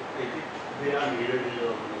 So I think they are needed in the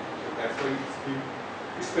organization. That's why it's been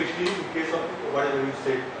especially in case of whatever you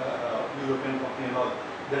said, European company and all,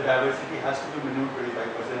 the diversity has to be minimum 25%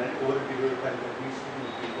 and over a period of time that needs to be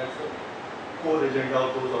increased. That's the core agenda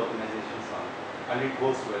of those organizations now, and it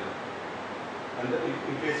works well. And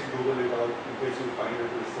in case you Google it out, in case you find it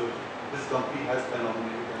research, this company has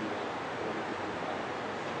phenomenally done well.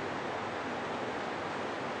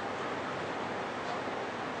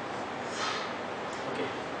 Okay.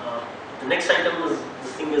 The next item is,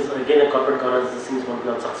 this thing is again a corporate governance. This thing is going to be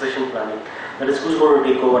on succession planning. That is, who's going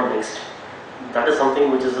to take over next. That is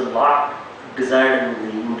something which is a lot desired in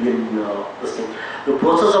the Indian this thing. The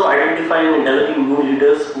process of identifying and developing new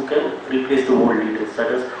leaders who can replace the old leaders.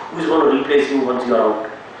 That is, who is going to replace you once you are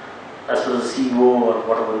out, as far as the CEO or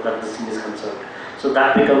whatever that this thing is concerned. So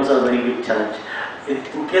that becomes a very big challenge.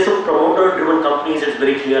 In case of promoter-driven companies, it's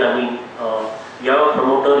very clear. I mean, you have a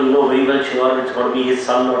promoter, you know very well sure it's going to be his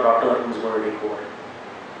son or daughter who's going to take over.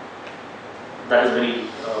 That is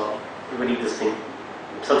very this thing.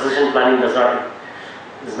 Succession planning is not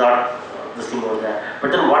this thing over there.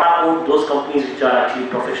 But then what about those companies which are actually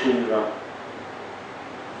professionally run?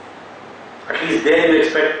 At least there you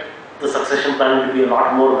expect the succession planning to be a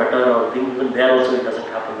lot more better, or thing. Even there also it doesn't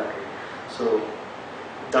happen that way. So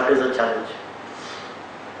that is a challenge.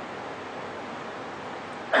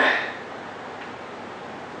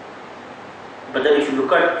 But then if you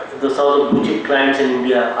look at some of the blue chip clients in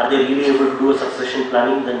India, are they really able to do a succession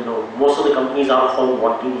planning? Then no. Most of the companies are found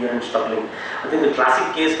wanting here and struggling. I think the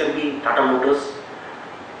classic case can be Tata Motors.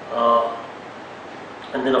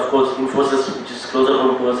 And then of course Infosys, which is closer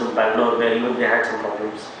home to us in Bangalore, where even they had some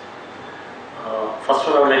problems. First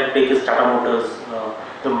one I would like to take is Tata Motors.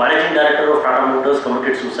 The managing director of Tata Motors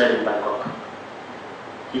committed suicide in Bangkok.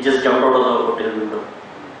 He just jumped out of the hotel window.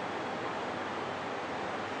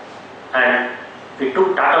 And it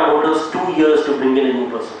took Tata Motors 2 years to bring in a new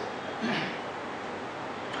person.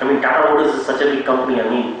 I mean, Tata Motors is such a big company. I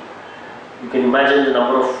mean, you can imagine the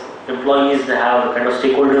number of employees they have, the kind of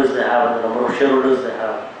stakeholders they have, and the number of shareholders they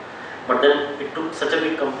have. But then it took such a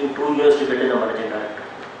big company 2 years to get in a managing director.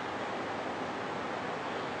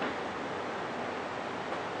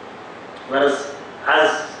 Whereas,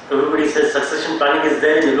 as everybody says, succession planning is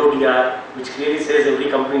there in LODR, which clearly says every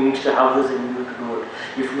company needs to have this and you need to do it.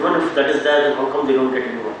 Even if that is there, then how come they don't get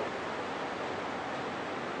anyone?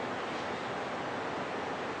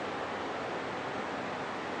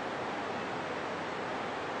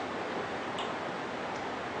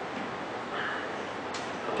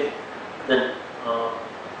 Okay, then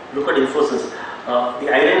look at Infosys. The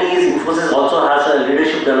irony is Infosys also has a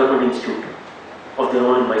leadership development institute of their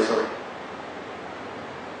own in Mysore.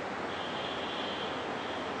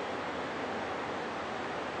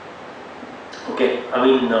 Okay, I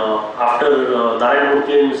mean, after Narayan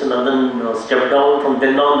Murthy and Mr. Nandan stepped down, from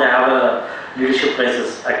then on they have a leadership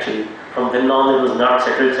crisis actually. From then on it was not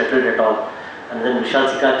settled at all. And then Vishal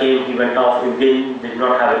Sikka came, he went off again, they did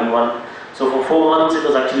not have anyone. So for 4 months it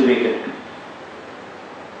was actually vacant.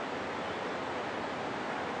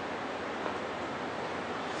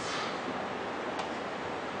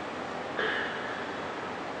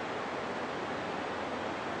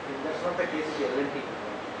 That's not the case with the L&T.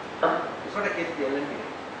 Huh? It's not a case with the L&T.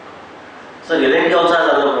 So L&T also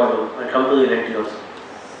has another problem. I'll come to the L&T also.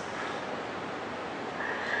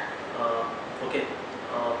 Okay.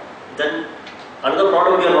 Then another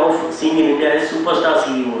problem we are now seeing in India is superstar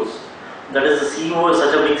CEOs. That is, the CEO is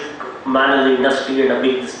such a big man in the industry and a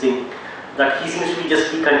big this thing that he seems to be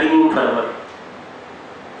just be continuing forever.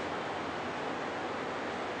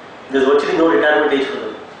 There's virtually no retirement age for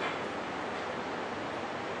them.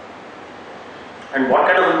 And what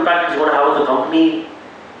kind of impact it's going to have on the company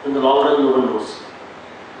in the long run, no one knows.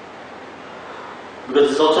 Because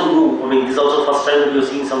this is also new. I mean, this is also the first time that you're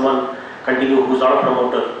seeing someone continue who's not a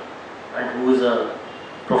promoter and who is a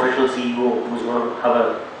professional CEO who's going to have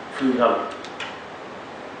a free run.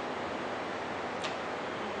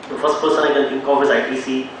 The first person I can think of is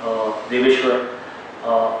ITC, Deveshwar.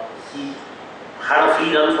 He had a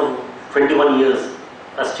free run for 21 years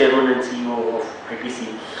as chairman and CEO of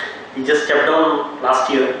ITC. He just stepped down last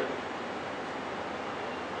year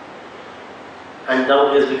and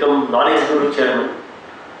now he has become non-executive chairman.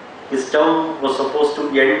 His term was supposed to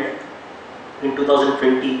end in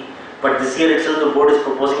 2020, but this year itself the board is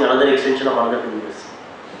proposing another extension of another 2 years.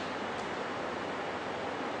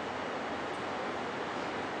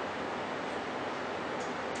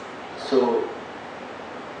 So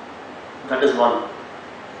that is one.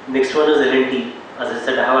 Next one is L&T. As I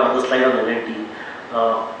said, I have another slide on L&T.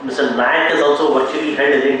 Mr. Nayak has also virtually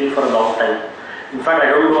held L&T for a long time. In fact, I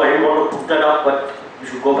don't know, I didn't want to put that up, but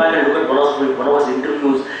If you go back and look at one of his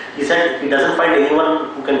interviews, he said he doesn't find anyone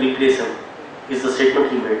who can replace him. Is the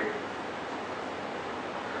statement he made.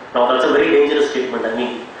 Now that's a very dangerous statement. I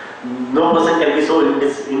mean, no person can be so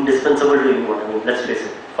indispensable to anyone. I mean, let's face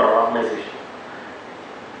it, for our organization.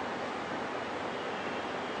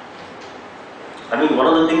 I mean, one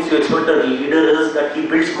of the things you expect a leader is that he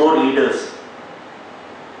builds more leaders.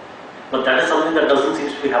 But that is something that doesn't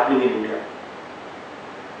seem to be happening in India.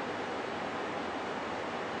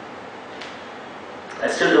 I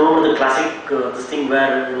still remember the classic this thing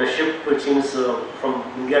where in a ship which seems from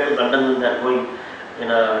India to London they are going in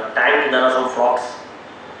a tank, there are some frogs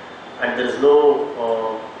and there is no,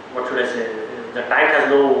 what should I say, the tank has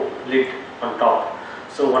no lid on top.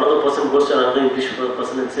 So one of the person goes to another English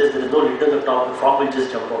person and says there is no lid on the top, the frog will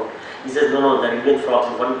just jump out. He says no, they're Indian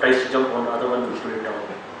frogs, if one tries to jump on, the other one will pull it down.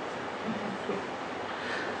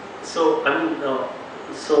 So I mean,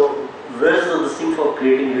 so where is this thing for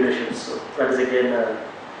creating leadership? So that is again.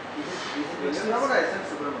 Is it Pramod or Essence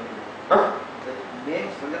Subramanian? Huh? The name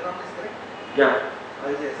Venkataraman is correct? Yeah. Or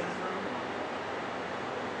is it Essence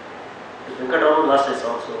Subramanian? Venkataraman last I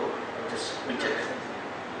saw, so I just recheck.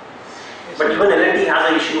 But even L&T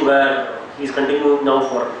has an issue where he's continuing now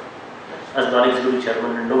for as non-executive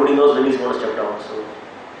chairman and nobody knows when he's going to step down. So.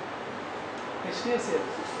 HDFC.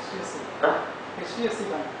 Huh? HDFC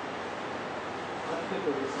Bank. I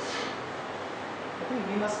think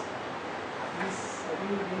he must. I think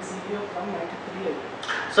he's been CEO from 93.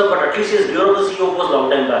 So, but at least his bureau of the CEO was long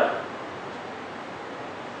time back.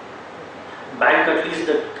 Bank at least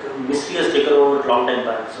that mystery has taken over long time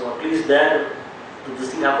back. So at least there,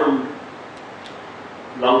 this thing happened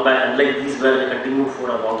long back, unlike these where they continue for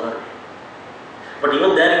a longer. But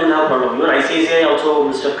even there you will have problem. Even ICICI also,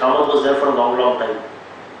 Mr. Kamath was there for a long time.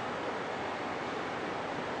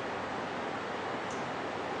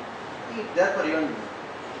 There for even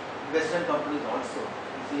Western companies also.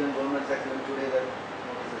 You see in Goldman Sachs even today that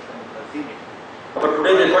has seen it. But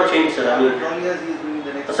today they got changed, sir. I mean, 12 years he is doing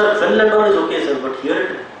the next. Sir, Finland is okay, sir, but here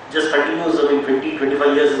it just continues. I mean,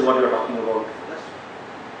 20-25 years is what you are talking about.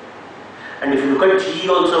 And if you look at GE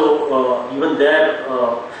also, even there,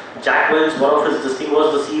 Jack Welch, one of his, this thing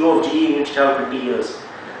was the CEO of GE needs to have 20 years.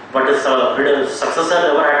 But his successor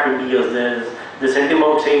never had 20 years. They sent him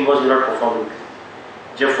out saying was you're not performing.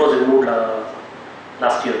 Jeff was removed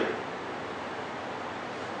last year.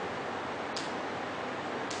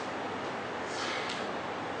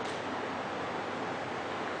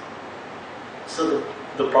 So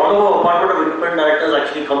the problem of appointment of independent directors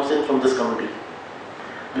actually comes in from this committee.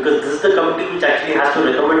 Because this is the committee which actually has to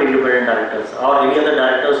recommend independent directors or any other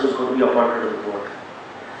directors who is going to be appointed to the board.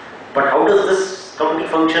 But how does this committee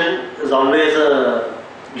function is always a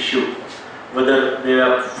issue. Whether they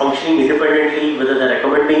are functioning independently, whether they are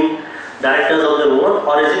recommending directors on their own,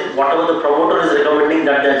 or is it whatever the promoter is recommending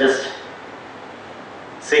that they are just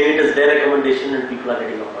saying it is their recommendation and people are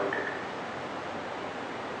getting appointed.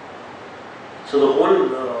 So the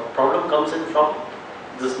whole problem comes in from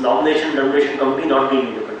this nomination committee not being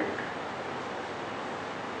independent.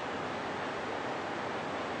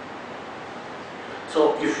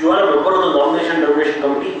 So if you are a member of the nomination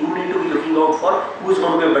committee, you need to be looking out for who is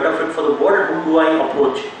going to be a better fit for the board and whom do I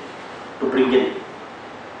approach to bring in.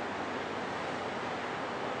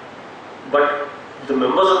 But the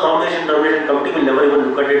members of the nomination committee will never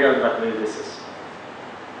even look at it on that way basis.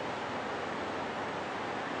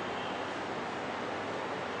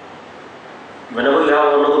 Whenever you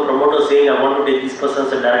have one of the promoters saying, I want to take this person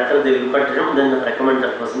as a director, they will look at him and then recommend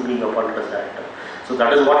that person being appointed as director. So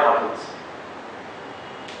that is what happens.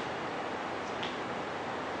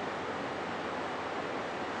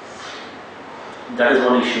 That is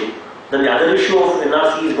one issue. Then the other issue of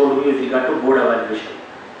NRC is going to be with regard to board evaluation.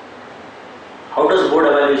 How does board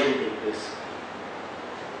evaluation take place?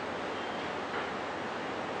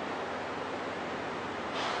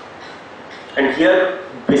 And here,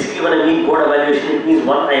 basically when I mean board evaluation, it means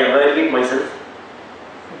one, I evaluate myself.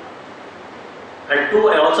 And two,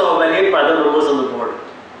 I also evaluate my other members on the board.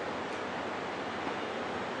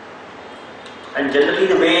 And generally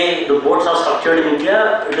the way the boards are structured in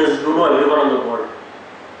India, it is you know everyone on the board.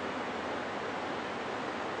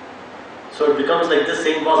 So it becomes like this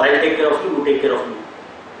saying, boss, I'll take care of you, you take care of me.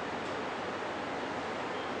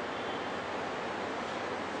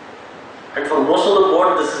 And for most of the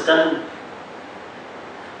board, this is done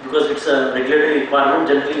because it's a regulatory requirement.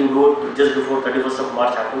 Generally you do it just before 31st of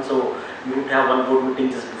March happens, so you need to have one board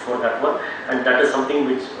meeting just before that one, and that is something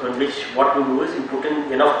which what you do is you put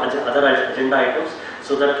in enough other agenda items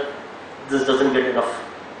so that this doesn't get enough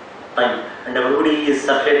time, and everybody is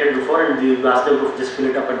circulated before, and you ask them to just fill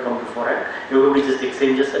it up and come beforehand. Everybody just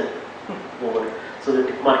exchanges and over. So the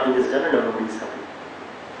tick marking is done and everybody is happy.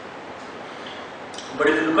 But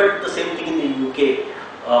if you look at the same thing in the UK,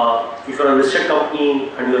 if you are a listed company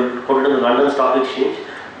and you are quoted on the London Stock Exchange,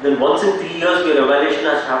 then once in 3 years your evaluation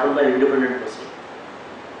has to happen by an independent person.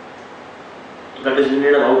 That is, you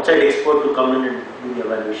need an outside expert to come in and do the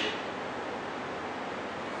evaluation.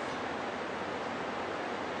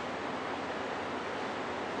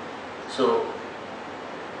 So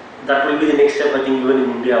that will be the next step, I think, even in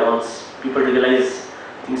India, once people realize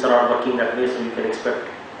things are not working that way, so you can expect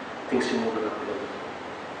things to move to that level.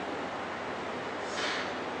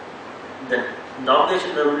 Then nomination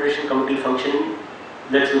and remuneration committee functioning.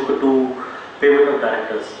 Let's look into payment of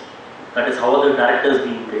directors. That is, how are the directors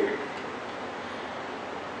being paid?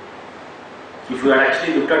 If you had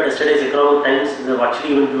actually looked at yesterday's Economic Times, they have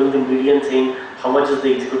actually even given the median saying how much is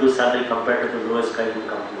the executive salary compared to the lowest guy in the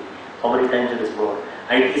company. How many times it is more.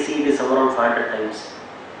 ITC, it is somewhere around 500 times.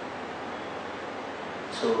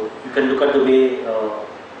 So you can look at the way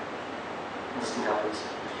this thing happens.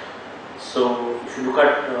 So if you look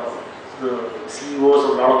at the CEOs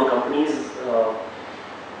of a lot of the companies,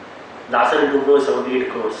 last year it was 78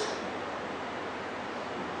 crores.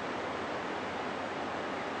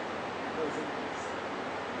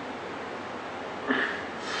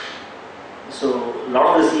 So a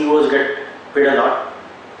lot of the CEOs get paid a lot.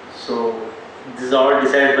 So this is all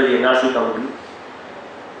decided by the NRC committee.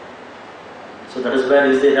 So that is where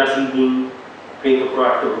is the NRC playing a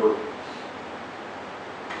proactive role.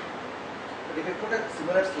 But if you put a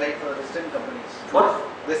similar slide for Western companies, What?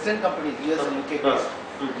 Western companies, US and UK based,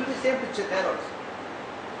 it will be the same picture there also.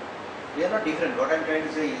 They are not different. What I am trying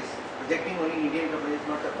to say is, projecting only Indian companies is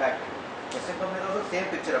not a fact. Western companies also same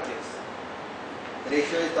picture appears. The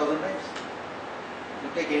ratio is 1000 times. You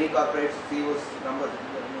take any corporate CEO's numbers, it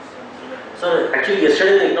is almost similar. So actually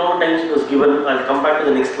yesterday the Economic Times was given, I'll come back to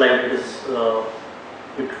the next slide, it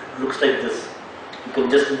looks like this. You can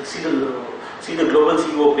just see the global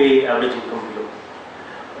CEO pay average income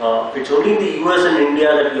below. It's only in the US and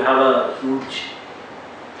India that you have a huge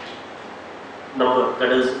number.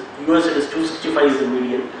 That is, US it is 265 is the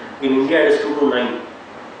median, in India it is 229.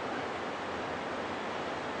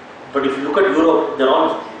 But if you look at Europe, they are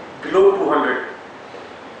all below 200.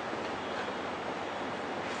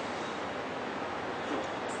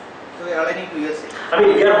 So we are aligning to USA. I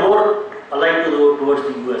mean, we are more aligned towards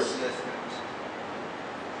the US. Yes.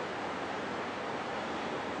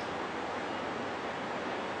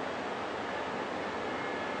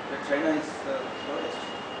 But China is the slowest.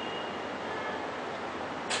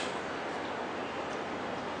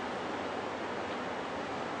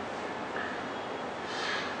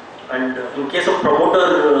 And in case of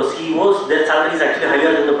promoter CEOs, their salary is actually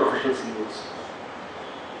higher than the professional CEOs.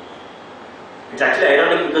 It's actually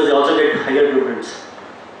ironic because they also get higher dividends.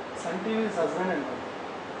 Sun TV is husband and wife.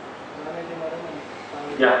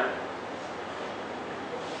 Yeah.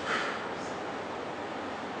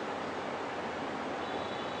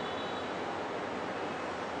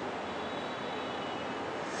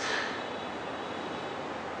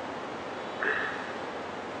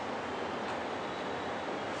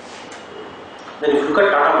 Then if you look at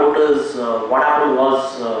Tata Motors, what happened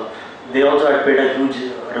was they also had paid a huge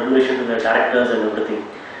remuneration to their directors and everything.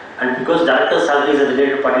 And because director's salary is a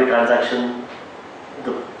related party transaction,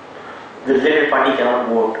 the related party cannot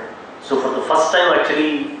vote. So for the first time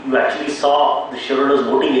you actually saw the shareholders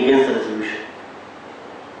voting against the resolution.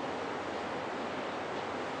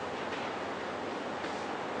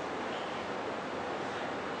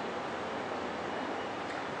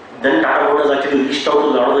 Then Tata Motors actually reached out to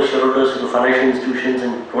a lot of the shareholders, to the financial institutions,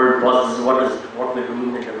 and told boss, this is what we're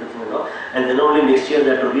doing and everything and all. And then only next year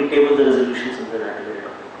they had to retable the resolutions and then had to get it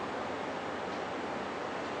up.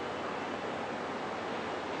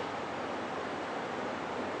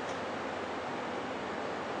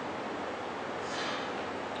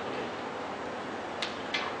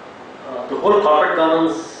 The whole corporate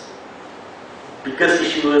governance biggest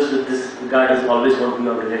issue is with this regard is always going to be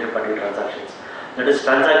on related party transactions. That is,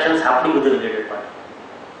 transactions happening with the related party.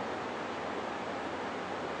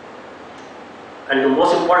 And the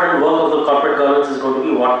most important work of the corporate governance is going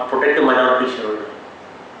to be what? Protect the minority shareholder.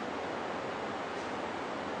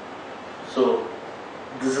 So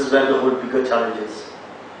this is where the whole bigger challenge is.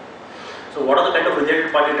 So what are the kind of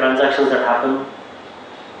related party transactions that happen?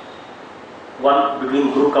 One,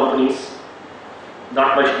 between group companies.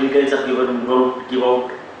 Not much details are given, you don't give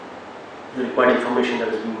out the required information that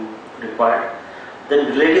is being required.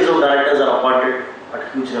 Then relatives of directors are appointed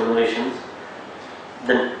at huge remunerations.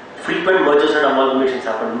 Then frequent mergers and amalgamations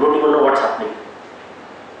happen. You don't even know what's happening.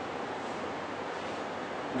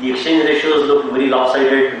 The exchange ratios look very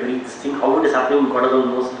lopsided, very this thing. How it is happening? What are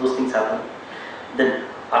those things happen? Then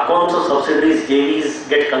accounts of subsidiaries, JVs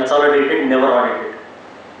get consolidated, never audited.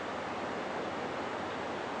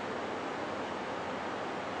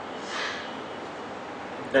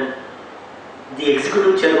 Then the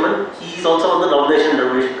executive chairman, he is also on the nomination and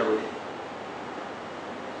remuneration committee.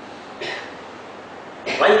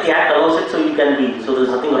 Why the act allows it, so he can be, so there is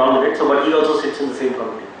nothing wrong with it, so but he also sits in the same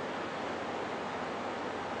committee.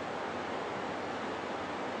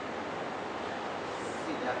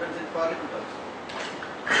 See, it happens in Parliament also.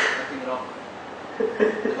 Nothing wrong.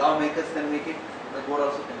 The lawmakers can make it, the board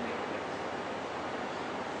also can make it.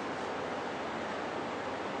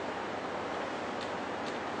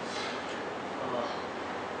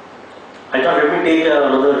 I thought let me take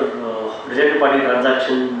another related party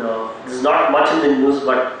transaction. This is not much in the news,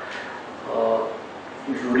 but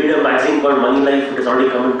if you read a magazine called Money Life, it has already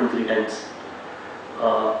come in 2-3 times.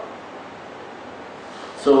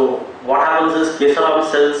 So what happens is Kesaram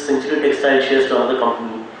sells Century Textile shares to another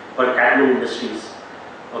company called Cadman Industries.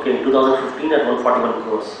 Okay, in 2015 at 141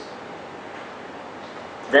 crores.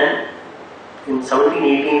 Then in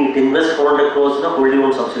 17-18 it invests 400 crores in a wholly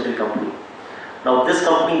owned subsidiary company. Now this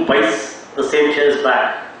company buys the same shares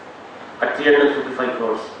back at 355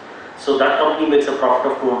 crores. So that company makes a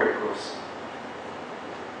profit of 200 crores.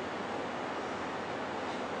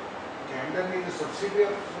 Camden is a subsidiary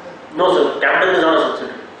of. No sir, Camden is not a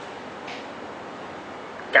subsidiary.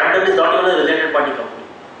 Camden is not even a related party company.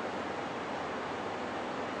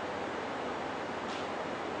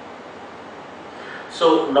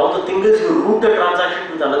 So now the thing is, you route the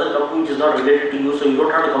transaction with another company which is not related to you, so you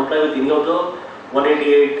don't have to comply with any of the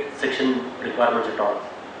 188 section requirements at all.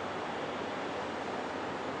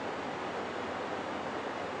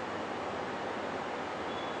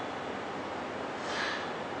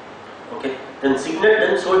 Okay. Then Signet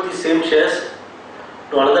then sold these same shares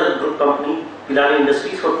to another group company, Pilani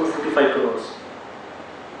Industries, for 255 crores,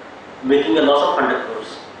 making a loss of 100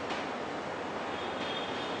 crores.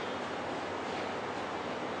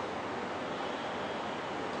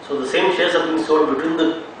 So the same shares are being sold between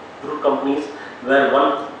the group companies, where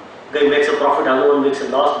one guy makes a profit, another one makes a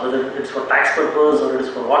loss, whether it's for tax purpose or it is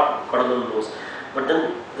for what, God alone knows. But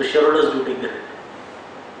then the shareholders do take the hit.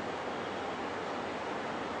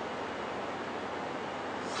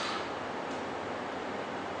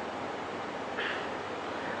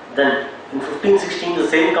 Then in 15-16 the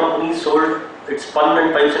same company sold its spun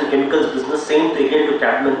and pipes and chemicals business, same again to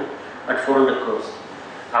Cadman at 400 crores.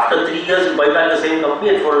 After 3 years you buy back the same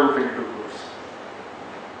company at 422 crores.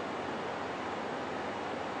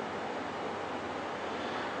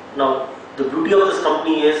 Now the beauty of this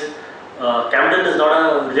company is Camden is not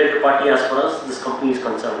a related party as far as this company is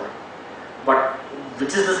concerned. But which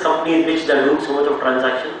is this company in which they are doing so much of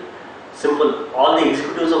transaction? Simple. All the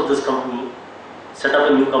executives of this company set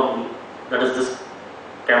up a new company, that is this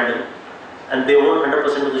Camden, and they own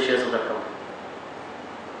 100% of the shares of that company.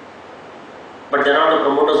 But they are not the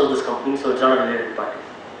promoters of this company, so it's not a related party.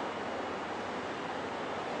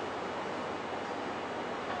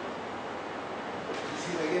 This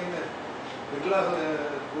is again Birla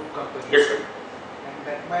Group company. Yes, sir. And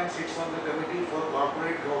that man sits on the committee for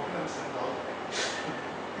corporate governance and all that.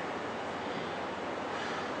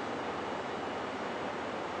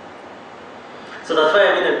 So that's why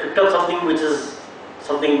I picked up something which is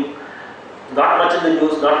something not much in the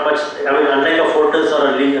news, not much. Unlike a Fortis or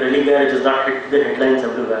a Religare, which is not hit the headlines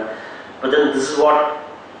everywhere. But then this is what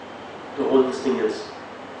the whole this thing is.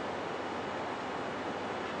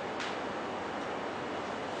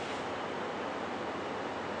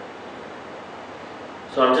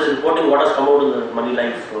 So I'm just reporting what has come out in the Money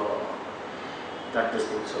Life, that this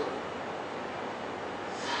thing. So.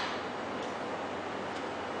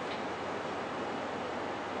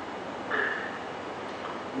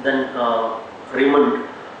 Then Raymond,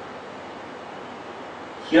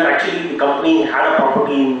 here actually the company had a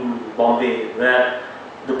property in Bombay where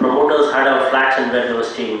the promoters had a flats and where they were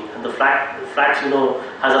staying, and the flats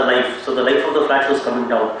has a life, so the life of the flats was coming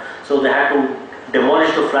down, so they had to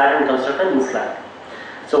demolish the flat and construct a new flat.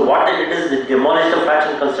 So what they did is they demolished the flats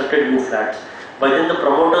and constructed new flats. By then the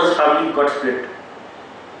promoters' family got split.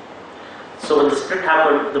 So when the split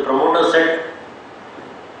happened, the promoter said,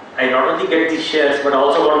 I not only get these shares, but I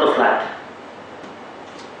also want the flat.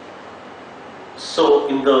 So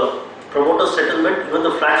in the promoter settlement, even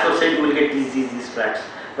the flats were said you will get these flats.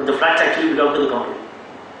 But the flats actually belong to the company.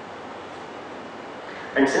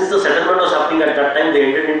 And since the settlement was happening at that time, they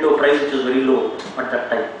entered into a price which was very low at that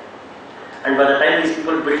time. And by the time these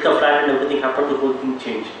people built the flat and everything happened, the whole thing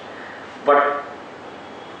changed. But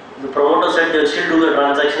the promoter said they'll still do the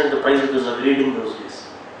transaction at the price which was agreed in those days.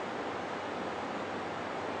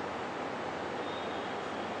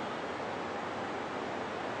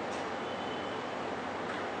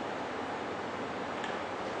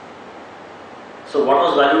 So what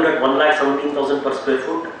was valued at 1,17,000 per square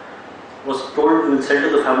foot was told we will sell to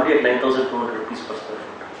the family at 9,200 rupees per square foot.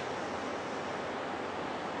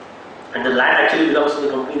 And the land actually belongs to the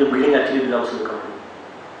company, the building actually belongs to the company,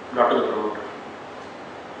 not to the promoter.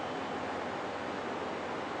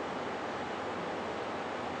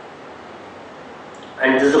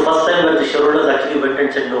 And this is the first time where the shareholders actually went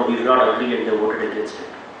and said no, we will not agree, and they voted against it.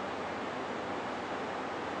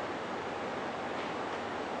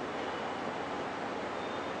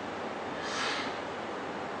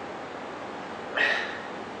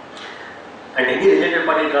 And any related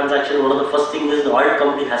party transaction, one of the first things is the audit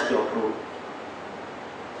company has to approve.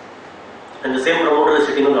 And the same promoter is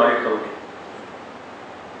sitting on the audit committee.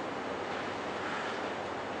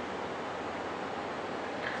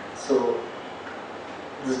 So,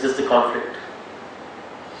 this is just the conflict.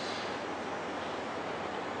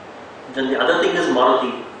 Then the other thing is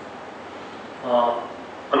Maruti.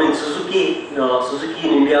 Suzuki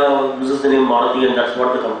in India uses the name Maruti, and that's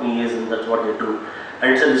what the company is, and that's what they do.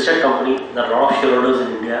 And it's a listed company. There are a lot of shareholders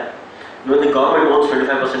in India. Even the government owns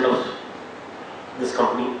 25% of this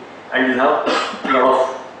company, and you have a lot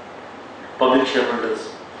of public shareholders.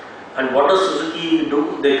 And what does Suzuki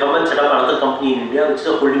do? They come and set up another company in India, which is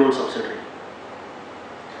a wholly owned subsidiary.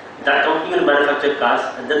 That company will manufacture cars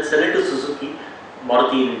and then sell it to Suzuki,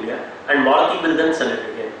 Maruti in India, and Maruti will then sell it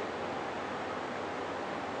again.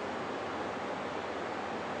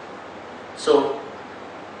 So,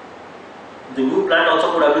 the new plant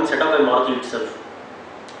also could have been set up by Maruti itself,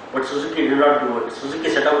 but Suzuki did not do it. Suzuki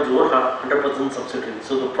set up its own 100% subsidiary.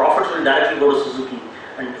 So, the profits will directly go to Suzuki,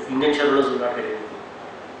 and Indian shareholders will not get anything.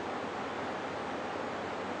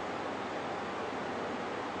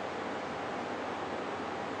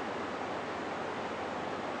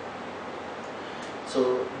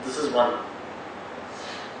 So, this is one.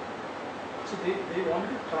 So they wanted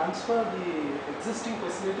to transfer the existing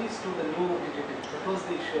facilities to the new entity. That was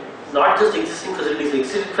the issue. Not just existing facilities. The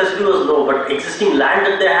existing facility was no, but existing land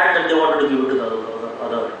that they had, that they wanted to give it to the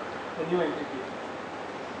other. The new entity.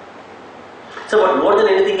 So, but more than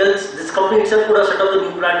anything else, this company itself could have set up the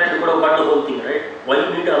new plant and could have got the whole thing, right? Why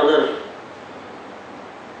you need another?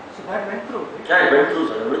 So that went through, right? Yeah, it went through,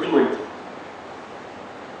 sir. Everything went through.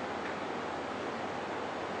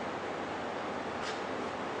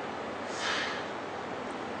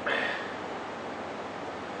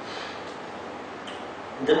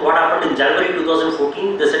 Then what happened in January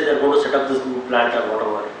 2014? They said they are going to set up this new plant or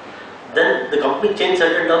whatever. Then the company changed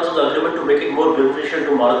certain terms of the agreement to make it more beneficial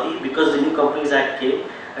to Maruti, because the new Companies Act came,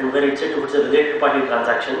 and where it said if it's a related party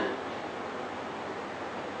transaction,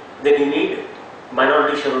 then you need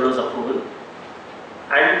minority shareholders' approval,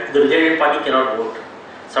 and the related party cannot vote.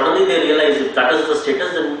 Suddenly they realized if that is the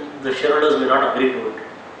status, then the shareholders may not agree to it.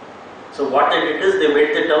 So what they did is they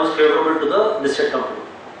made the terms favorable to the listed company.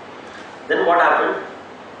 Then what happened?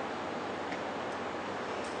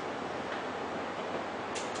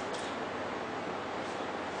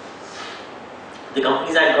 The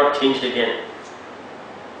Companies Act got changed again.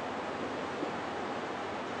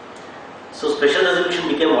 So special resolution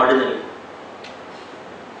became ordinary.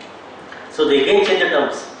 So they again changed the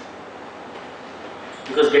terms.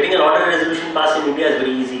 Because getting an ordinary resolution passed in India is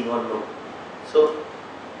very easy, you all know. So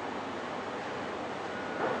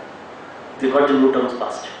they got the new terms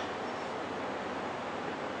passed.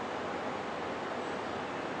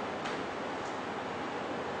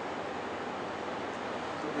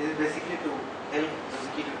 So this is basically to help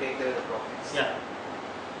Suzuki to take the profits. Yeah.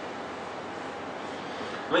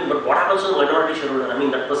 I mean, but what happens to the minority shareholder? I mean,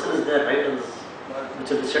 that person is there, right? And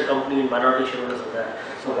it's a listed company and minority shareholders are there.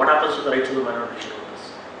 So what happens to the rights of the minority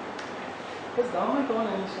shareholders? Does government own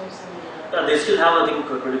any shares in Yeah, they still have, I think,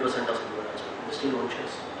 20% of Silver as well. They still own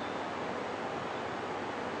shares.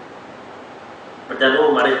 But there are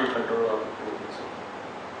no management control or anything.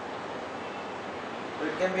 So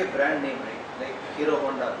it can be a brand name, right? Like Hero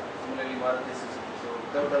Honda, similarly Maruti Suzuki. So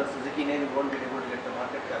without a Suzuki name, you won't be able to get the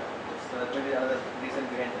market cap. That's maybe another reason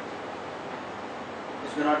behind it.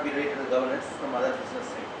 Which may not be related to the governance from other business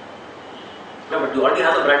side. Yeah, but you already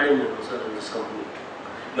have a brand name, sir, in this company.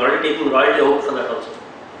 You're already taking royalty out for that also.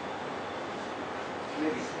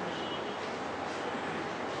 Maybe.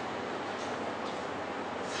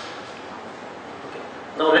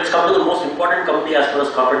 Now let's come to the most important committee as far as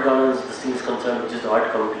corporate governance this thing is concerned, which is the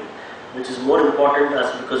audit committee. which is more important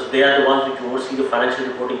as because they are the ones which oversee the financial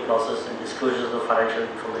reporting process and disclosures of the financial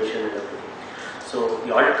information and everything. So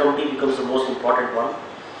the audit committee becomes the most important one.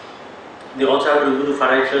 They also have to review the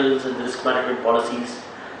financials and the risk management policies.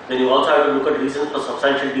 Then you also have to look at reasons for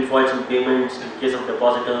substantial defaults in payments in case of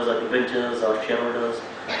depositors or debentures or shareholders,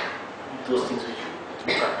 those things which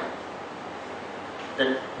you look at.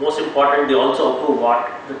 Then most important, they also approve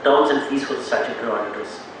what? The terms and fees for the statutory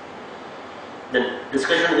auditors. Then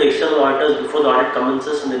discussion with the external auditors before the audit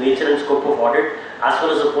commences and the nature and scope of audit, as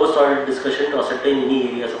well as the post-audit discussion to ascertain any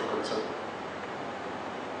areas of concern.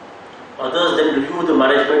 Others then review the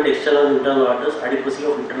management, external and internal auditors, adequacy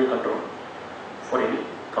of internal control for any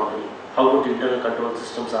company. How good the internal control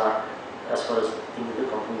systems are as far as the thing with the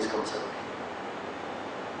company is concerned.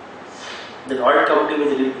 The audit committee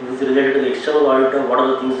with related to the external auditor, what are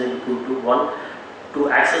the things they look into? One, to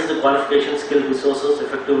access the qualification, skill, resources,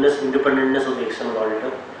 effectiveness, independentness of the external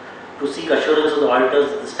auditor. To seek assurance of the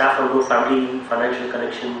auditors that the staff have no family, financial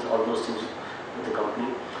connections, all those things with the company.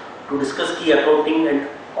 To discuss key accounting and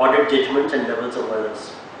audit judgments and levels of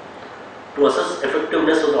awareness. To assess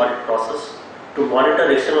effectiveness of the audit process. To monitor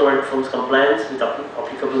external audit firms' compliance with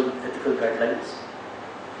applicable ethical guidelines.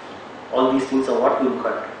 All these things are what we look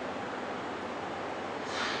at.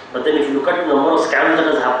 But then if you look at the number of scams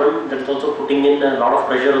that has happened, that is also putting in a lot of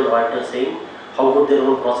pressure on the auditors saying how good their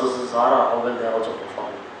own processes are or how well they are also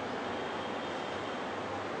performing.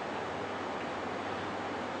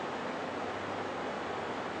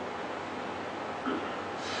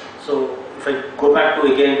 So if I go back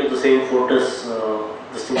to again to the same Fortis,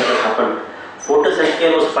 this thing that has happened. Fortis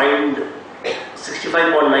Healthcare was fined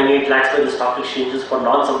 65.98 lakhs by the stock exchanges for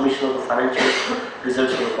non-submission of the financial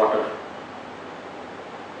results for the quarter.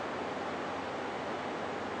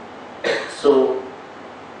 So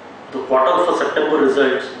the quarter for September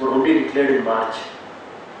results were only declared in March.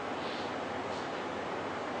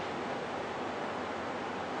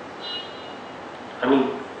 I mean,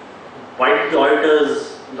 why did the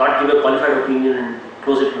auditors not give a qualified opinion and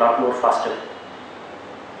close it a lot more faster?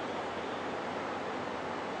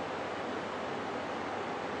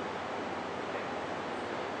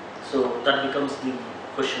 So that becomes the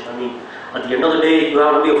question. I mean, at the end of the day, you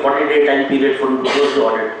have only a 40-day time period for you to close the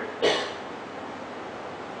audit.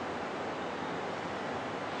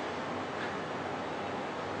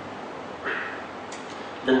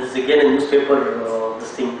 Then this is again a newspaper,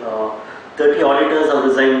 this thing, 30 auditors have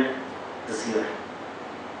resigned this year.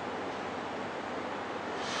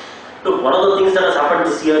 Look, one of the things that has happened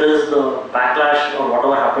this year is the backlash or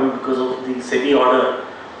whatever happened because of the SEBI order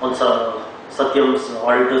on Satyam's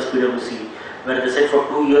auditors PwC, where they said for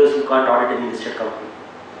 2 years you can't audit any listed company.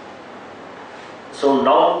 So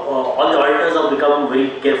now all the auditors have become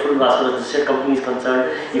very careful as far as listed company is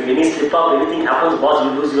concerned. If any slip up, anything happens, boss,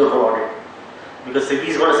 you lose your whole audit. Because SEBI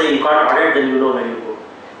is going to say you can't audit, then you know where you go.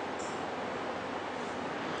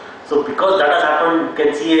 So because that has happened, you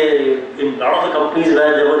can see in a lot of the companies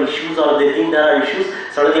where there were issues or they think there are issues,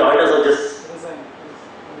 suddenly the auditors are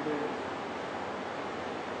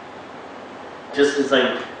just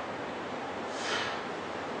resigned.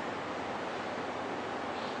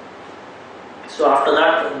 So after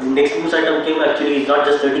that, the next news item came actually, it's not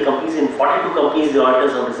just 30 companies, in 42 companies the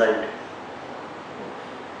auditors have resigned.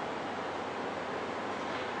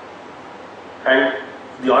 And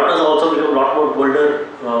the auditors have also become a lot more bolder.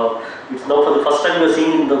 It's now for the first time we are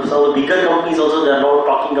seeing some of the bigger companies also, they are now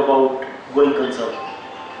talking about going concern.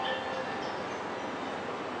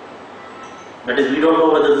 That is, we don't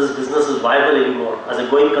know whether this business is viable anymore. As a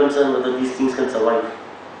going concern, whether these things can survive.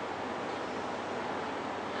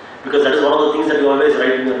 Because that is one of the things that you always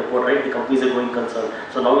write in the report, right? The companies are going concern.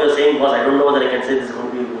 So now we are saying, boss, I don't know whether I can say this is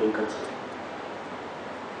going to be a going concern.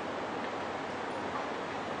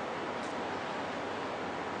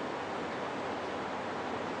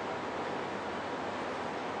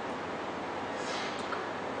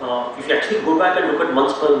 If you actually go back and look at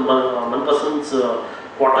Manpasand's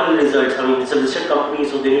quarterly results, I mean, it's a listed company,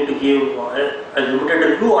 so they need to give a limited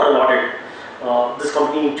review or an audit. This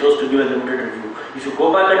company chose to give a limited review. If you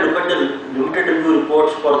go back and look at the limited review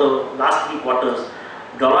reports for the last 3 quarters,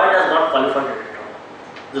 Deloitte has not qualified it at all.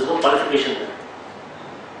 There's no qualification there.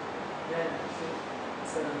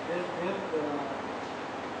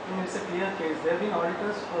 It's a clear case. There have been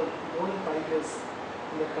auditors for more than 5 years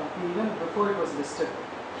in the company, even before it was listed.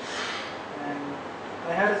 And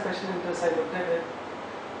I had a special interest, I looked at it,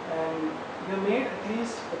 and we made at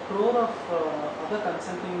least 1 crore of other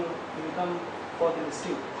consulting income for the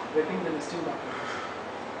listing, getting the listing documents.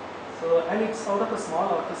 So, and it's out of a small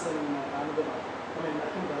office in Ahmedabad. I mean, I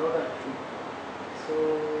think Baroda actually. So,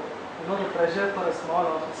 the pressure for a small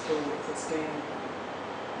office to sustain.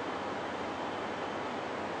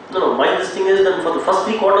 No, my this thing is then for the first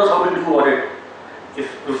 3 quarters, how did you audit?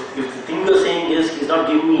 If the thing you're saying is he's not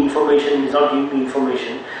giving me information,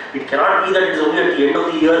 it cannot be that it's only at the end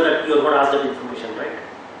of the year that you're going to ask that information, right?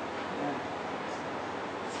 Yeah.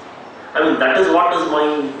 I mean, that is what is my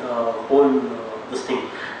whole this thing.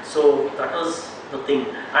 So that was the thing.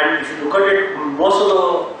 And if you look at it, most of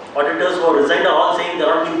the auditors who have resigned are all saying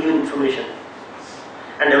they're not being given information.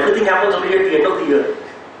 And everything happens only at the end of the year.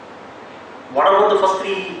 What about the first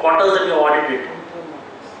 3 quarters that you have audited?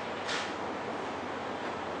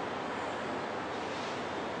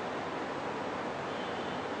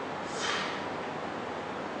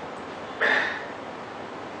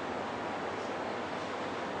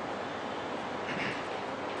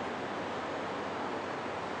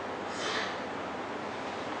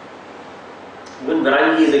 Even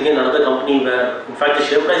Varangi is again another company where, in fact, the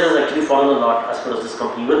share price has actually fallen a lot as far as this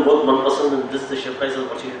company. Even both 1% and this, the share price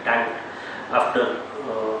has actually tanked after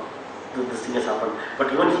this thing has happened.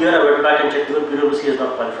 But even here, I went back and checked, even PwC has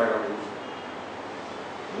not qualified already.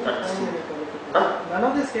 That's None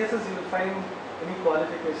of these cases you will find any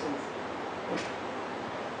qualifications.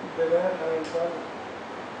 They were,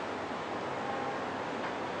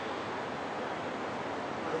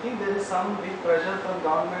 I think there is some big pressure from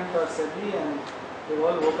government or SEBI, and they've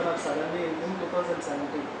all woken up suddenly in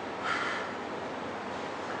 2017.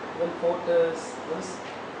 Even Fortis,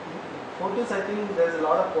 I think there's a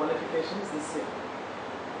lot of qualifications this year.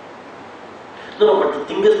 No, but the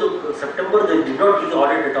thing is, look, September they did not give the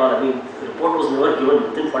audit at all. I mean, the report was never given.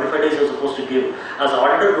 Within 45 days you are supposed to give. As an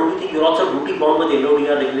auditor, don't you think you're also duty bound by the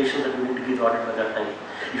LODR regulations that you need to give the audit by that time?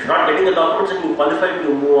 If you're not getting the documents and you qualify,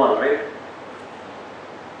 you move on, right?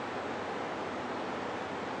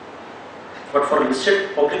 But for a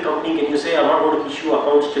listed public company, can you say, I'm not going to issue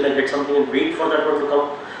accounts till I get something and wait for that one to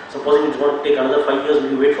come? Supposing it's going to take another 5 years,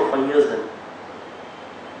 will you wait for 5 years then?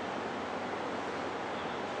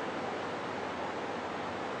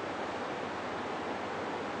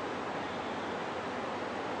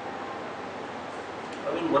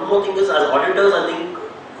 I mean, one more thing is, as auditors, I think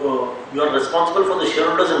you are responsible for the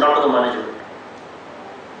shareholders and not for the management.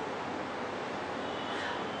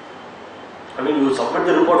 I mean, you submit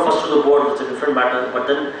the report first to the board, that's a different matter, but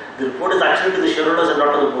then the report is actually to the shareholders and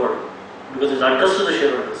not to the board, because it's addressed to the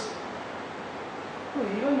shareholders. No,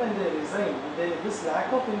 even when they resign, this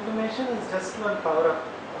lack of information is just one power-up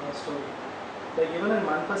story. Like even in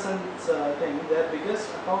 1%'s thing, their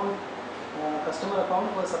biggest account, customer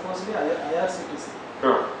account was supposedly IRCTC.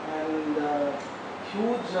 And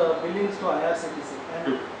huge billings to IRCTC.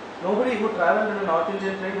 And nobody who traveled in a North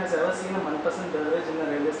Indian train has ever seen a 1% beverage in a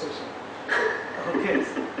railway station. Okay,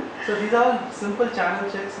 so these are simple channel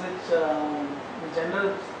checks which the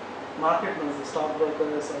general market knows, the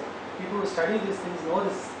stockbrokers or people who study these things know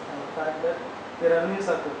this fact that their revenues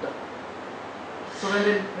are cooked up. So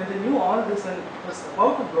when they knew all this and it was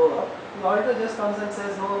about to blow up, the auditor just comes and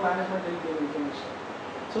says, no, management didn't give information.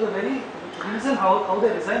 So the very reason how they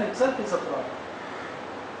resign itself is a fraud.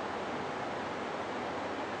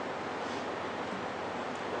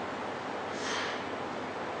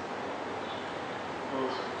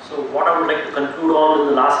 So what I would like to conclude on in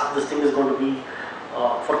the last, this thing is going to be,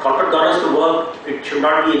 for corporate governance to work, it should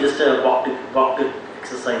not be just a box tick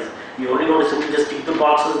exercise. You only want to simply just tick the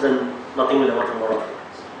boxes, then nothing will ever come out of it.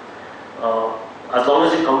 As long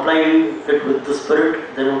as you comply it with the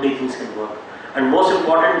spirit, then only things can work. And most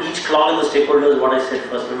important, each clog in the stakeholders, what I said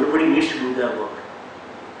first, everybody needs to do their work.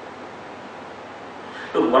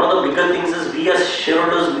 Look, one of the bigger things is we as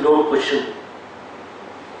shareholders, we don't question.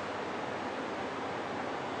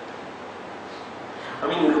 I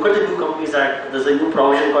mean, you look at the new Companies Act, there's a new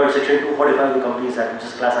provision called Section 245 of the Companies Act, which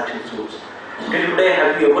is class action suits. Till today,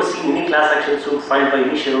 have you ever seen any class action suit filed by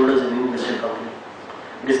any shareholders in any listed company?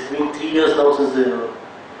 It has been 3 years now since the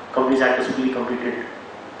Companies Act was fully completed.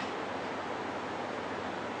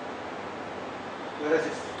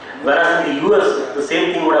 Whereas in the US, the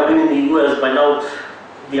same thing would have been in the US. By now,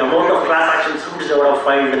 the amount of class action suits they would have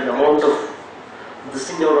filed and the amount of this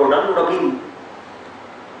thing they would have done would have been.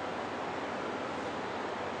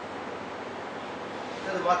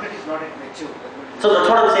 The market is not yet mature. So that's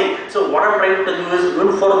what I'm saying. So what I'm trying to tell you is,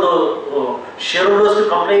 even for the shareholders to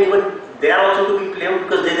complain, even they are also to be blamed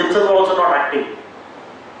because they themselves are also not acting.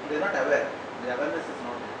 They are not aware. The awareness is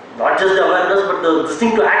not there. Not just the awareness, but this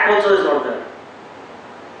thing to act also is not there.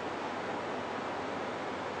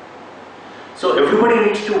 So everybody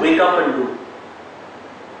needs to wake up and do.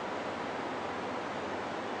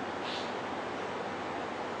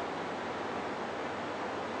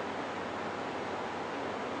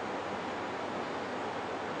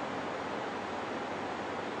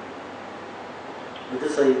 With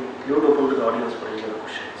this, I leave it open to the audience for any other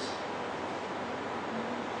questions.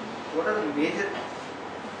 What are the major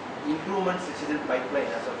improvements which is in pipeline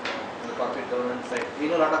as of now on the corporate governance side? We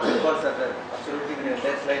know a lot of pitfalls are there. Absolutely, in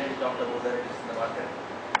that slide we talked about that it is in the market.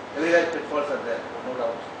 Everywhere pitfalls are there, no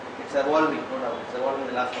doubt. It's evolving, no doubt. It's evolving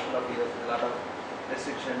in the last couple of years. There's a lot of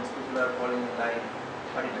restrictions, people are falling in line,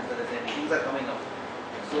 auditors are resigning, things are coming up.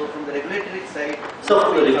 So from the regulatory side... So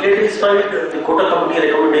from the regulatory side, the quota company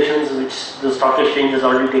recommendations which the stock exchange has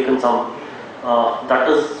already taken some, that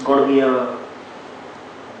is going to be a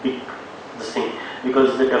big thing,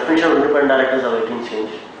 because the definition of independent directors have again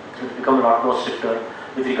changed. It has become a lot more stricter.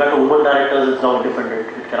 With regard to women directors, it's now independent.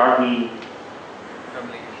 It cannot be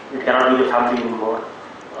the family anymore.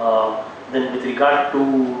 Then with regard to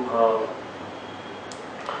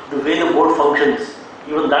the way the board functions,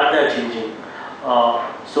 even that they are changing.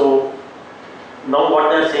 So now what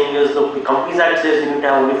they are saying is, look, the Companies Act says you need to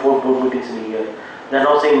have only 4 board meetings in a year. They are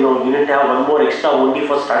now saying no, you need to have one more extra only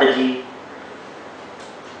for strategy.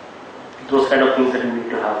 Those kind of things that you need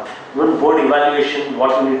to have. Even board evaluation,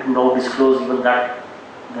 what you need to now disclose, even that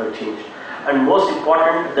they have changed. And most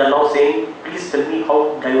important, they are now saying, please tell me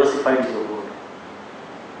how diversified is your board.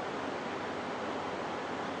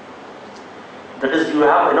 That is, you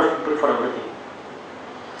have enough people for everything.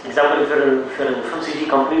 Example, if you're an FMCG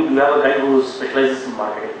company, you have a guy who specializes in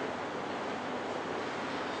marketing.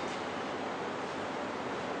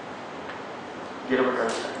 You able to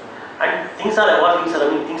understand? And things are evolving, sir.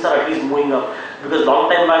 I mean, things are at least moving up. Because long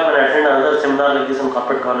time back when I attended another seminar like this on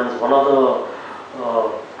corporate governance, one of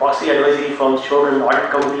the proxy advisory firms showed an audit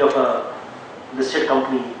committee of a listed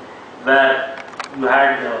company where you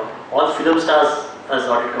had all film stars as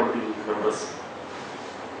audit committee members.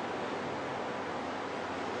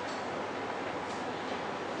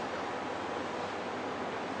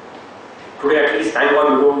 Today, at least, thank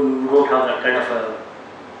God, you don't have that kind of a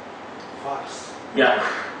Farce. yeah.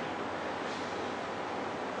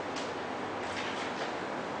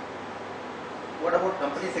 What about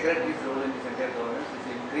company secretary's role in this entire governance? Is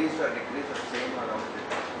it increased or decreased or same or audited?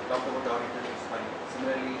 Talk about the auditors, it's fine.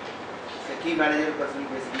 Similarly, the key managerial personnel,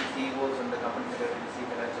 basically CEOs and the company secretary, chief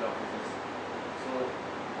financial officers. So,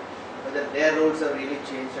 whether their roles have really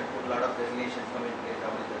changed and put a lot of designations come in place, how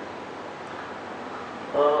is that?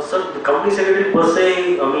 Sir, the company secretary per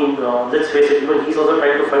se, I mean, let's face it, even he's also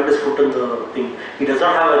trying to find his foot in the thing. He does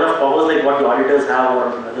not have enough powers like what the auditors have or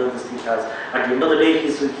whether this thing has. At the end of the day, he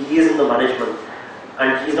is in the management.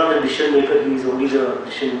 And he's not a decision maker, he is only the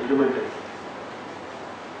decision implementer.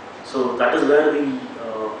 So that is where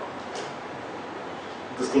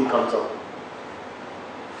this thing comes up.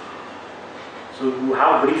 So you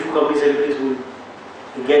have very few company secretaries who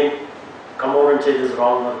will again come out and say this is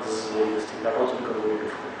wrong or this is very this thing. That also becomes very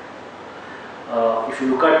difficult. If you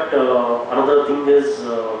look at another thing is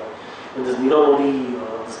when this Nirav Modi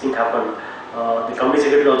this thing happened, the company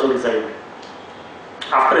secretary also resigned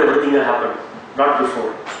after everything had happened. Not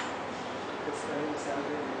before.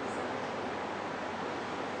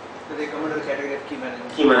 So they come under the category of key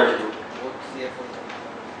management. Key management. Both CFO and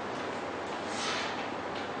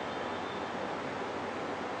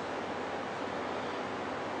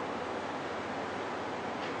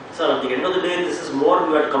So at the end of the day, this is more,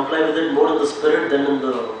 you have to comply with it more in the spirit than in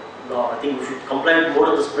the law. I think if you comply with more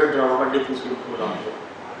in the spirit, then automatically things will improve along here.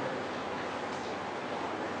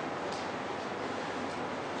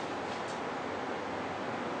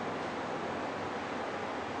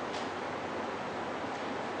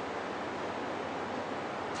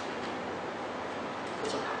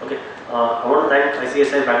 Okay, I want to thank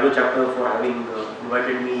ICSI Bangalore chapter for having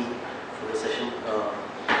invited me for this session.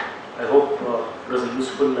 I hope it was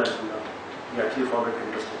useful and you actually found it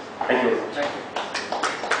interesting. Thank you very much. thank you.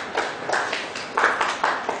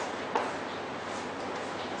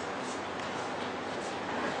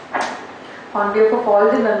 On behalf of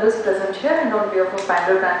all the members present here and on behalf of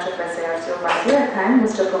Bangalore branch of SIRC of ICA, I thank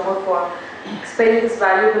Mr. Pramod for sparing this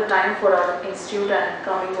valuable time for our institute and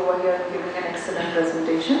coming over here and giving an excellent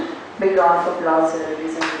presentation. Big round of applause,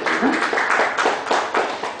 ladies and gentlemen.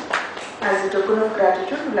 As a token of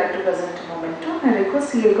gratitude, we would like to present a memento and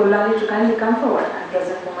request CA Kollani to kindly come forward and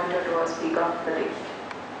present memento to our speaker of the day.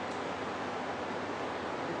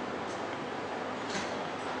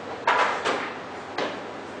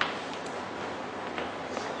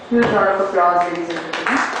 Huge round of applause, ladies and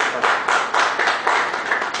gentlemen.